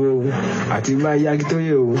Sunday Igboho o àti báyìí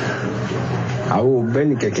Akíntóyè o àwọn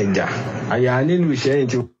òbẹ́ni kẹ̀kẹ́ jà àyà nílùú Ìṣẹ́yìn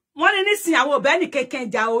tí. Wọ́n ní nísìn àwọn òbẹ́ni kẹ̀kẹ́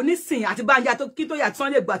jà o nísìn àti báyìí Akíntóyè àti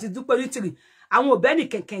Sunday Igboho àti Dúpẹ́ Onítìrí àwọn òbẹ́ni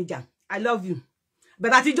kẹ̀kẹ́ jà I love you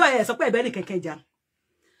bẹ̀rẹ̀ àtijọ́ ẹ̀ sọ pé ẹ̀bẹ́ni kẹ̀kẹ́ jà.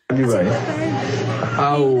 A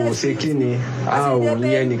ò ṣe kí ni a ò ní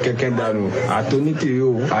ẹni kẹ̀kẹ́ dànù àtúnítìrí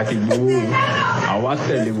o àti Igboho o àwa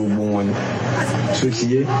tẹ̀lé gbogbo wọn ni so ti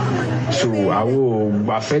yé so àwọn ò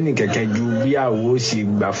gbà fẹ́ni kẹ̀kẹ́ ju bí àwọn ò ṣe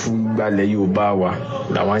gbà fún gbalẹ̀ Yorùbá wa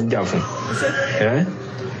làwọn ń jà fún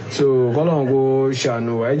so kọ́lọ́n kó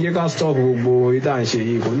ṣàánú ẹ jẹ́ ká stop gbogbo ìta ń ṣe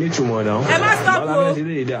yìí kò ní ìtumọ̀ náà. Ẹ má stop o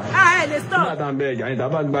ẹ lè stop. nígbà tá à ń bẹ̀rẹ̀ jà ní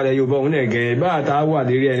tàbá gbalẹ̀ Yorùbá òun náà gẹ̀ bá àtà wà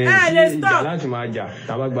lérí ẹni tí ìjà láti máa jà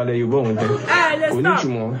tàbá gbalẹ̀ Yorùbá òun tẹ̀ kò ní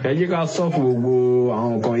ìtumọ̀ ẹ jẹ́ ká stop gbogbo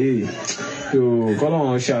àwọn nǹkan yìí so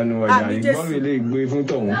kọ́lọ́run ṣàánú ọjà ní gbọ́rọ̀ ilé ìgbé fún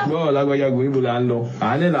tọ̀hún gbọ́rọ̀ lágbájá gbé ibo là ń lọ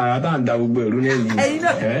àánẹ́ làrá tá à ń da gbogbo ẹ̀rú náà yìí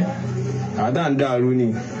ẹ́ àtà ń dá àrú ni.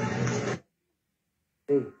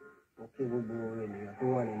 Kí gbogbo ènìyàn tó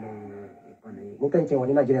wà nínú ìkànnì mo kẹ́ ń tẹ́ wọn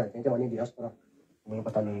ní Nàìjíríà tẹ́ ń tẹ́ wọn ní diaspora mo ní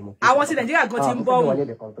pátá ní mo. Àwọn sí Nàìjíríà gan ti ń bọ̀ wọ́n.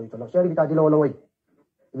 Ṣé ibi tá a dé lọ́wọ́lọ́wọ́ yìí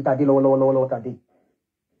ibi tá a dé lọ́wọ́lọ́wọ́ tá a dé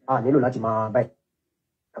a nílò láti máa báyìí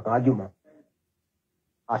kàkà ájò mọ́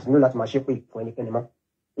a sì nílò láti máa ṣépè fún ẹnikẹ́ni mọ́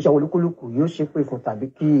iṣẹ́ olúkúlùkù yóò ṣépè fún tàbí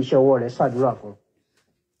kí iṣẹ́ ọwọ́ rẹ̀ ṣàdúrà fún.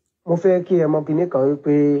 Mo fẹ́ kí ẹ mọ̀ kinní kan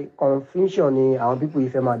wípé confusion ni àwọn pípò yìí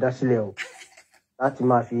fẹ́ máa dá sílẹ̀ o láti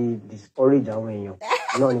máa fi discourage àwọn èèyàn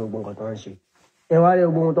náà ni gbogbo nǹkan tó ń ṣe. Ẹ wá rí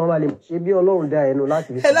gbogbo ohun tó ń bá lè ṣe bí Ọlọ́run dá ẹnu láti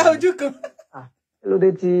fi. Ẹ láojú kan. Lóde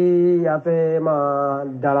tí a fẹ́ máa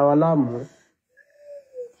dára wa láàmú.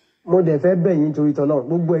 Mo dẹ̀ fẹ́ bẹ̀ yín torí tọ́lọ́run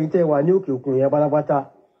gbogbo ẹ̀yin tẹ́ wà ní òkè òkun yẹn pátápátá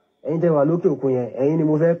ẹ̀yin tẹ́ wà lókè òkun yẹn ẹ̀yin ni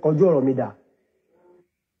mo fẹ́ kọjú ọ̀rọ̀ mi dà.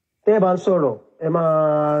 Tẹ́ ẹ bá ń sọ̀rọ̀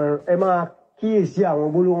ẹ máa kíyèsí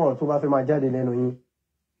àwọn gbólóhùn tó bá fẹ́ máa jáde lẹ́nu yín.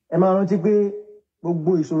 Ẹ máa rántí pé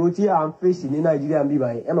gbogbo ìṣòro tí à ń fèsì ní Nàìjíríà ń bí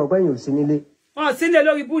báyìí ẹ mọ̀ pé ẹ̀yin ò sí nílé. Wọ́n sí nílé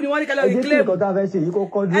lórí bú ni wọ́n ní kẹ́lẹ́ rí claim. Nǹkan tá a fẹ́ ṣe yìí kó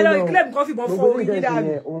kọjú náà. Ẹ lọ rí claim kan fìbọn fọ orí yín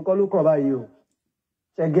dànù. Òun kọ́ ló kàn báyìí o.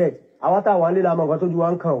 Ṣẹ́gẹ̀t àwa tá a wà nílé la mọ̀ nǹkan tójú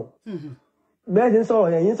wa ń kàn o. Bẹ́ẹ̀ ti ń sọ̀rọ̀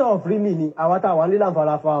yẹn yín sọ̀rọ̀ freely ni àwa tá a wà nílé là ń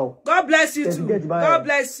fara fa o. God bless you too. God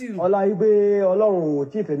bless you. Ọlá yìí pé Ọlọ́run ò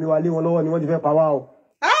tí ì fẹ̀mí wa lé wọn lọ́wọ́ ni wọ́n ti fẹ́ pa wá o.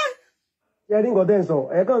 Ṣé rí nǹkan tẹ́ ń sọ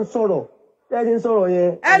ẹ̀ kàn ń sọ̀rọ̀ tẹ́ ti ń sọ̀rọ̀ yẹn.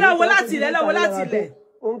 Ẹ lọ wo láti ilẹ̀ ẹ lọ wo láti ilẹ̀.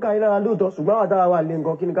 Ó ń ka yín lára lóòótọ́ ṣùgbọ́n àwọn táwa wà lé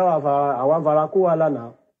nǹkan kí ni káwa àwa fara kó wa lánàá.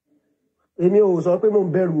 Èmi ò sọ pé mò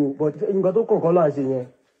ń bẹ̀rù o but nǹkan tó kàn kọ́ là ń ṣe yẹn.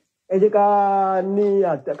 Ẹ jẹ́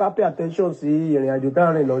ká pay attention sí ìrìn àjò tá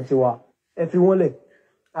à ń rìn lọ tiwa ẹ fi wọ́n lẹ̀.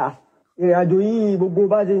 Ìrìn àjò yìí gbogbo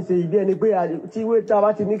bá ṣe ń ṣe ìbí ẹni pé tí a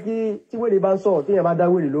bá ti ní kí tí wèrè bá ń sọ̀rọ̀ tí èèyàn bá dá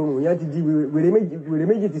wèrè lóhùn èèyàn ti di wèrè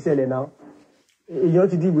méjì ti ṣẹlẹ̀ náà èèyàn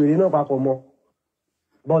ti di wèrè náà papọ̀ mọ́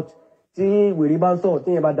but tí wèrè bá ń sọ̀rọ̀ tí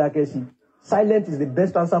èèyàn bá dákẹ́ sí silent is the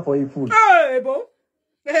best answer for a fool.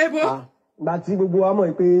 Ìgbà tí gbogbo wa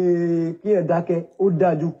mọ̀ pé kí èèyàn dákẹ́ ó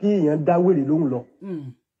dájú kí èèyàn dá wèrè lóhùn lọ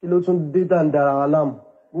kí ló tún dé tá ń dara wa láàmú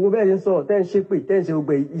gbogbo bẹ́ẹ̀ ni sọ̀rọ̀ tẹ́ ń ṣe pé tẹ́ ń ṣe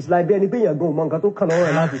gbogbo ìsìlá bí ẹni pé èèyàn gan ò mọ nǹkan tó kàn lọ́wọ́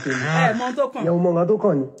rẹ̀ láti ṣe ni. Mọ tó kàn. Ìyẹn ò mọ nǹkan tó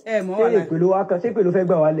kàn ni. Ṣé èpè ló wá kan ṣé èpè ló fẹ́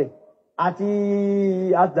gbà wálẹ̀ àti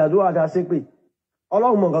àtàdó àdá ṣe pé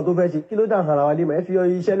Ọlọ́run mọ nǹkan tó fẹ́ ṣe kí ló dà hàrà wa lé mọ̀ ẹ fi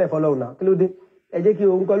iṣẹ́ lẹ̀ fọlọ́run náà kí ló dé ẹ jẹ́ kí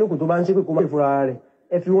orúkọ lókùn tó bá ń ṣe pé kó má fura rẹ̀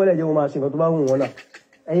ẹ fi wọ́n lẹ̀ jẹ́ wọn máa ṣe nǹkan tó bá wù wọ́n náà.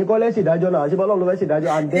 Ẹ̀yin kọ́ lẹ́ ṣèdájọ́ náà àṣẹ Ọlọ́run ló fẹ́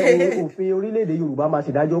ṣèdájọ́ àǹdẹ́ òfin orílẹ̀-èdè Yorùbá máa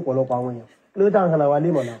ṣèdájọ́ ọ̀pọ̀lọpọ̀ àwọn èèyàn kí ló dà hàrà wa lé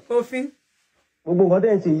mọ̀ náà. Òfin. Gbogbo nǹkan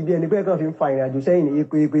tẹ́ ń ṣe yìí bí ẹni pé kàn fi ń fa ìrìn àjò sẹ́yìn ní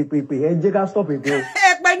èpè ẹ jẹ́ ká stop èpè o.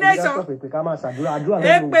 Èpè nation. Èpè ká máa ṣàdúrà àdúrà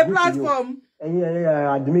lẹ́nu èpè platform. Ẹ̀yin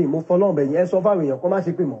admin mo fọlọ́run bẹ̀yìn ẹ sọ fáwọn èèyàn kó má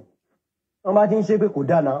ṣe pè mọ́. Wọ́n bá ti ń ṣe pé kò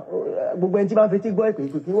dáná gbogbo ẹni tí bá ń fetí gbọ́ èpè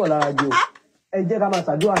kí wọ́n lára jẹ o. Ẹ jẹ́ ká máa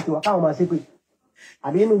ṣàdúrà tiwa káwọn máa ṣe pè.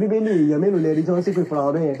 Àbí inú Bíbélì èèyàn mélòó lẹ́rí tí wọ́n ṣe pè fúnra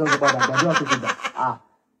wọn bẹ́yẹn tó ń sọ padà gbàdúrà tó ti gbà.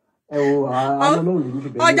 Ẹ wo àwọn Ọlọ́run lè ní fi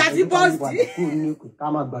bẹ̀rẹ̀ ọjà tí bọ́ọ̀sì. ká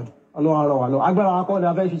máa gbàdúrà. Ọlọ́run á ràn wá lọ agbára wa kọ́ ni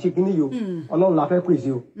a fẹ́ fi ṣe kinní yìí o Ọlọ́run la fẹ́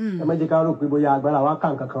pèsè o ẹ má jẹ́ ká rò pé bóyá agbára wa kà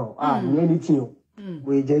nǹkankan o ní anything o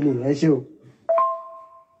bóyá jẹ́ lè ẹ ṣe o.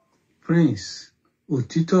 Prince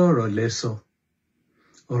òtítọ́ ọ̀rọ̀ lẹ sọ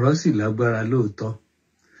ọ̀rọ̀ sì lágbára lóòótọ́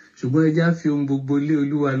ṣùgbọ́n ẹja fi ohun gbogbo lé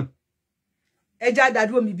Olúwa lọ. Ẹja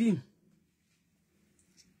dàdúró mi bí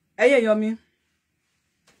ẹ̀yin èèyàn mi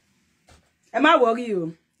ẹ má wọrí o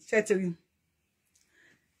ṣe ti rí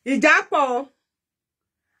ìjà pọ̀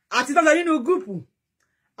àti tó sọ nínú gúùpù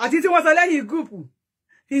àti tí wọ́n sọ lẹ́yìn gúùpù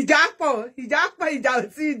ìjà ò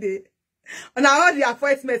tí ì dé and I heard their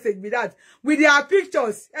voice message with that with their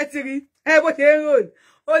pictures ẹ ti rí ẹ bó ṣe ń roll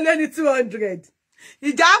ó lé ní 200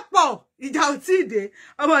 ìjà ò tí ì dé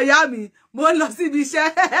ọmọ ìyá mi mo ń lọ síbi iṣẹ́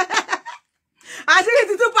àṣírí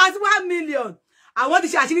ti 2.1 million àwọn ti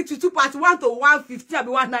ṣe àṣírí ti 2.1 to 115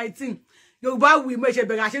 àbí 119 Yorùbá wí mo ṣe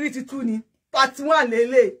bẹ̀rẹ̀ àṣírí ti 2 ní part 1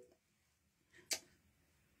 lélẹ̀.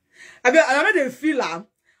 I know they feel am.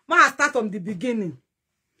 Ma start from the beginning.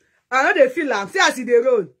 I know they feel am. See as they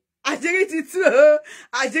roll. Àṣírí ti tú o.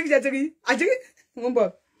 Àṣírí.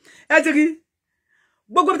 Mbo. Àṣírí.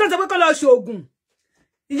 Gbogbo tó sọ pé kó lọ ṣoògùn.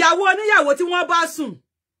 Ìyàwó oníyàwó tí wọ́n bá sùn.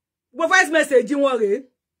 Gbogbo voice message wọn rèé.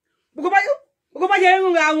 Gbogbo bá jẹ́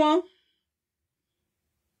ń ra wọn.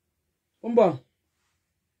 Mbo.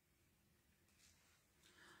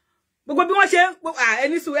 Gbogbo bí wọ́n ṣe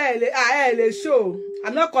ẹni sùn ẹ lè show.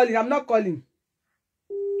 I'm not calling.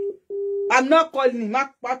 Má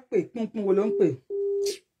pè pínpín wo ló ń pè.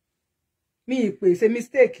 Mi ìpè ṣe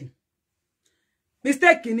mistake.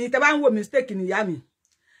 Mistake ni tẹ́ bá ń wò mistake ni ìyá mi.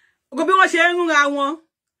 Gbogbo bí wọ́n ṣe ń ra wọn.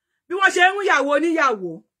 Bí wọ́n ṣe ń yàwó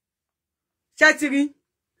oníyàwó. Ṣé ti rí.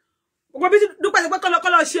 Gbogbo bí Dúpẹ́ sọ pé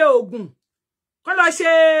kọ́lọ́ ṣe oògùn. kó lọ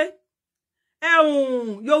ṣe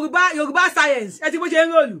Yorùbá science ẹ ti bó ṣe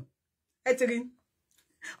ń ròlù ẹ ti rí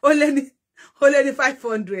ó lé ní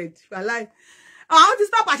 500 wàláì àwọn ti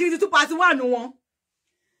stop àṣírí ti 2 part 1 wọn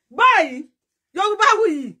báyìí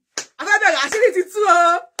Yorùbáwùyí afẹ́bẹ̀rẹ̀ àṣírí ti 2 o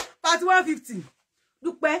part 150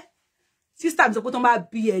 Dúpẹ́ sister mi sọ pé tán bá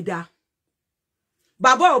bí ẹ̀dá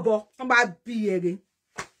bàbá ọ̀bọ tán bá bí ẹ̀rẹ̀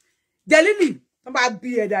Jẹ́lílì tán bá bí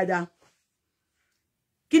ẹ̀ dáadáa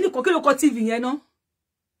kí ló kọ TV yẹn náà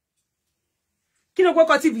kí ló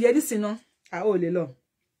kọ TV yẹn nísìn náà ò lè lọ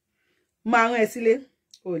máa rán ẹ sílé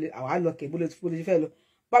ò lè àwa lọ kẹ bó ló ṣe fẹ́ lọ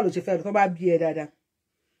báwo ló ṣe fẹ́ lọ tán bá bí ẹ̀ dáadáa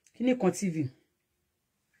kí ni kan TV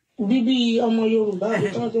bíbí ọmọ Yorùbá àbí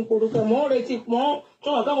tí wọ́n ti ń porúkọ mọ́ retí pọ́n tí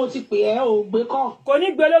wọ́n kọ́ mo ti pè ẹ́ ò gbé kọ́ kò ní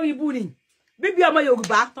gbé lórí ibú ni bíbí ọmọ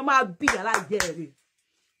Yorùbá tán máa bí alájẹ rẹ̀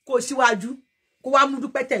kò síwájú kó wá mú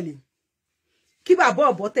Dúpẹ́ tẹ̀lé kí bàbá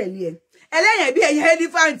ọ̀bọ tẹ̀lé ẹ ẹlẹ́yìn bí ẹyẹ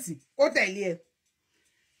ẹlífàǹtì kó tẹ̀lé ẹ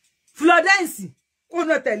Florence kó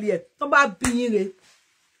náà tẹ̀lé ẹ tó bá bí yín re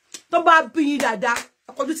tó bá bí yín dáadáa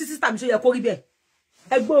ọkọ̀jú sí sísítà mi ṣe yẹ kó rí bẹ́ẹ̀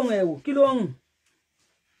ẹ gbóhùn ẹ wò kí ló rùn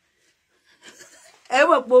ẹ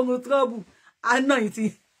wọ̀ pé ohun trọ́bù àná yìí ti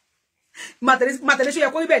màtẹ̀lé ṣe yẹ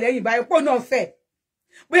kó rí bẹ́ẹ̀ lẹ́yìn báyìí pò náà fẹ́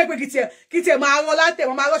bóyá pé kí tiẹ̀ máa rán látẹ̀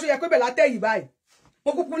wọ́n máa rán ṣe yẹ kó bẹ̀ látẹ̀ yìí báyìí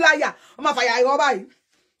mo kúkú láyà wọ́n máa fàyà irọ́ báyìí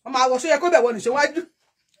wọ́n máa rán ṣe yẹ kó bẹ̀ wọ́n nìṣẹ́ wájú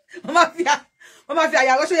wọ́n máa fi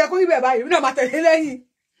àyà rán ṣe yẹ kó rí bẹ̀ báyìí náà máa tẹ̀lé lẹ́yìn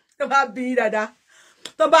tó bá bí yín dáadáa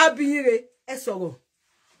tó bá bí yín re ẹ sọ̀rọ̀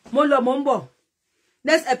mo lọ mo ń bọ̀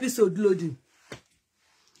next episode loading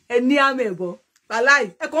ẹ ní àmì ẹ̀bọ̀ wàláì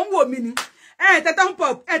ẹ kàn ń wò mí ni tẹ thumb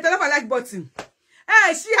up tẹ lọ́fà like button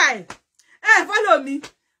share follow me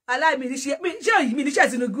wàláì mi ní ṣe yìí mi ní ṣe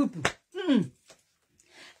sínú group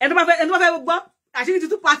ẹni tó bá fẹ́ gbọ́ àṣírí ti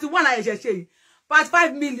 2 part 1 la ẹ̀ṣẹ̀ ṣe yìí part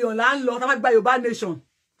 5 million là ń lọ tá bá gba Yorùbá nation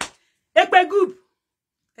èpè group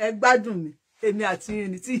ẹ gbádùn mi èmi àti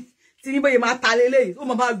ẹni tí yín bóyá máa ta lélẹ́yìí ó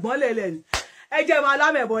máa gbọ́n lẹ́lẹ́ ni ẹ jẹ́ máa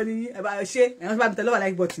lámẹ̀bọ ni ẹ bá ṣe ẹ̀yàn tó bá mi tẹ lọ́wọ́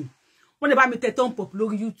like button wọ́n lè bá mi tẹ thumb up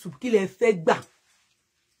lórí YouTube kí lẹ fẹ́ gbà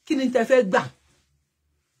kí ni tẹ fẹ́ gbà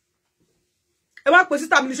ẹ wá pè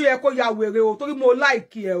sísítà mi ní ṣó yẹ kó ya wèrè o torí mo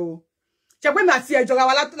like ẹ o ṣe pé mi àti ẹ jọra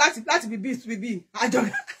wa láti bíbí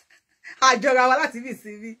àjọra wa láti bí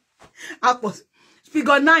sí bí àpọ̀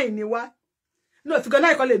figure 9 ni wá no figure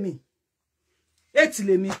 9 kọ́ lèmi 8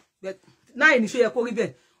 lèmi 9 ní ṣó yẹ kó rí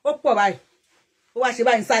bẹ́ẹ̀ ó pọ̀ báyìí ó wá ṣe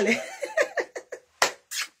báyìí sálẹ̀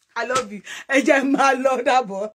I love you ẹ jẹ́ máa lọ dàbọ̀.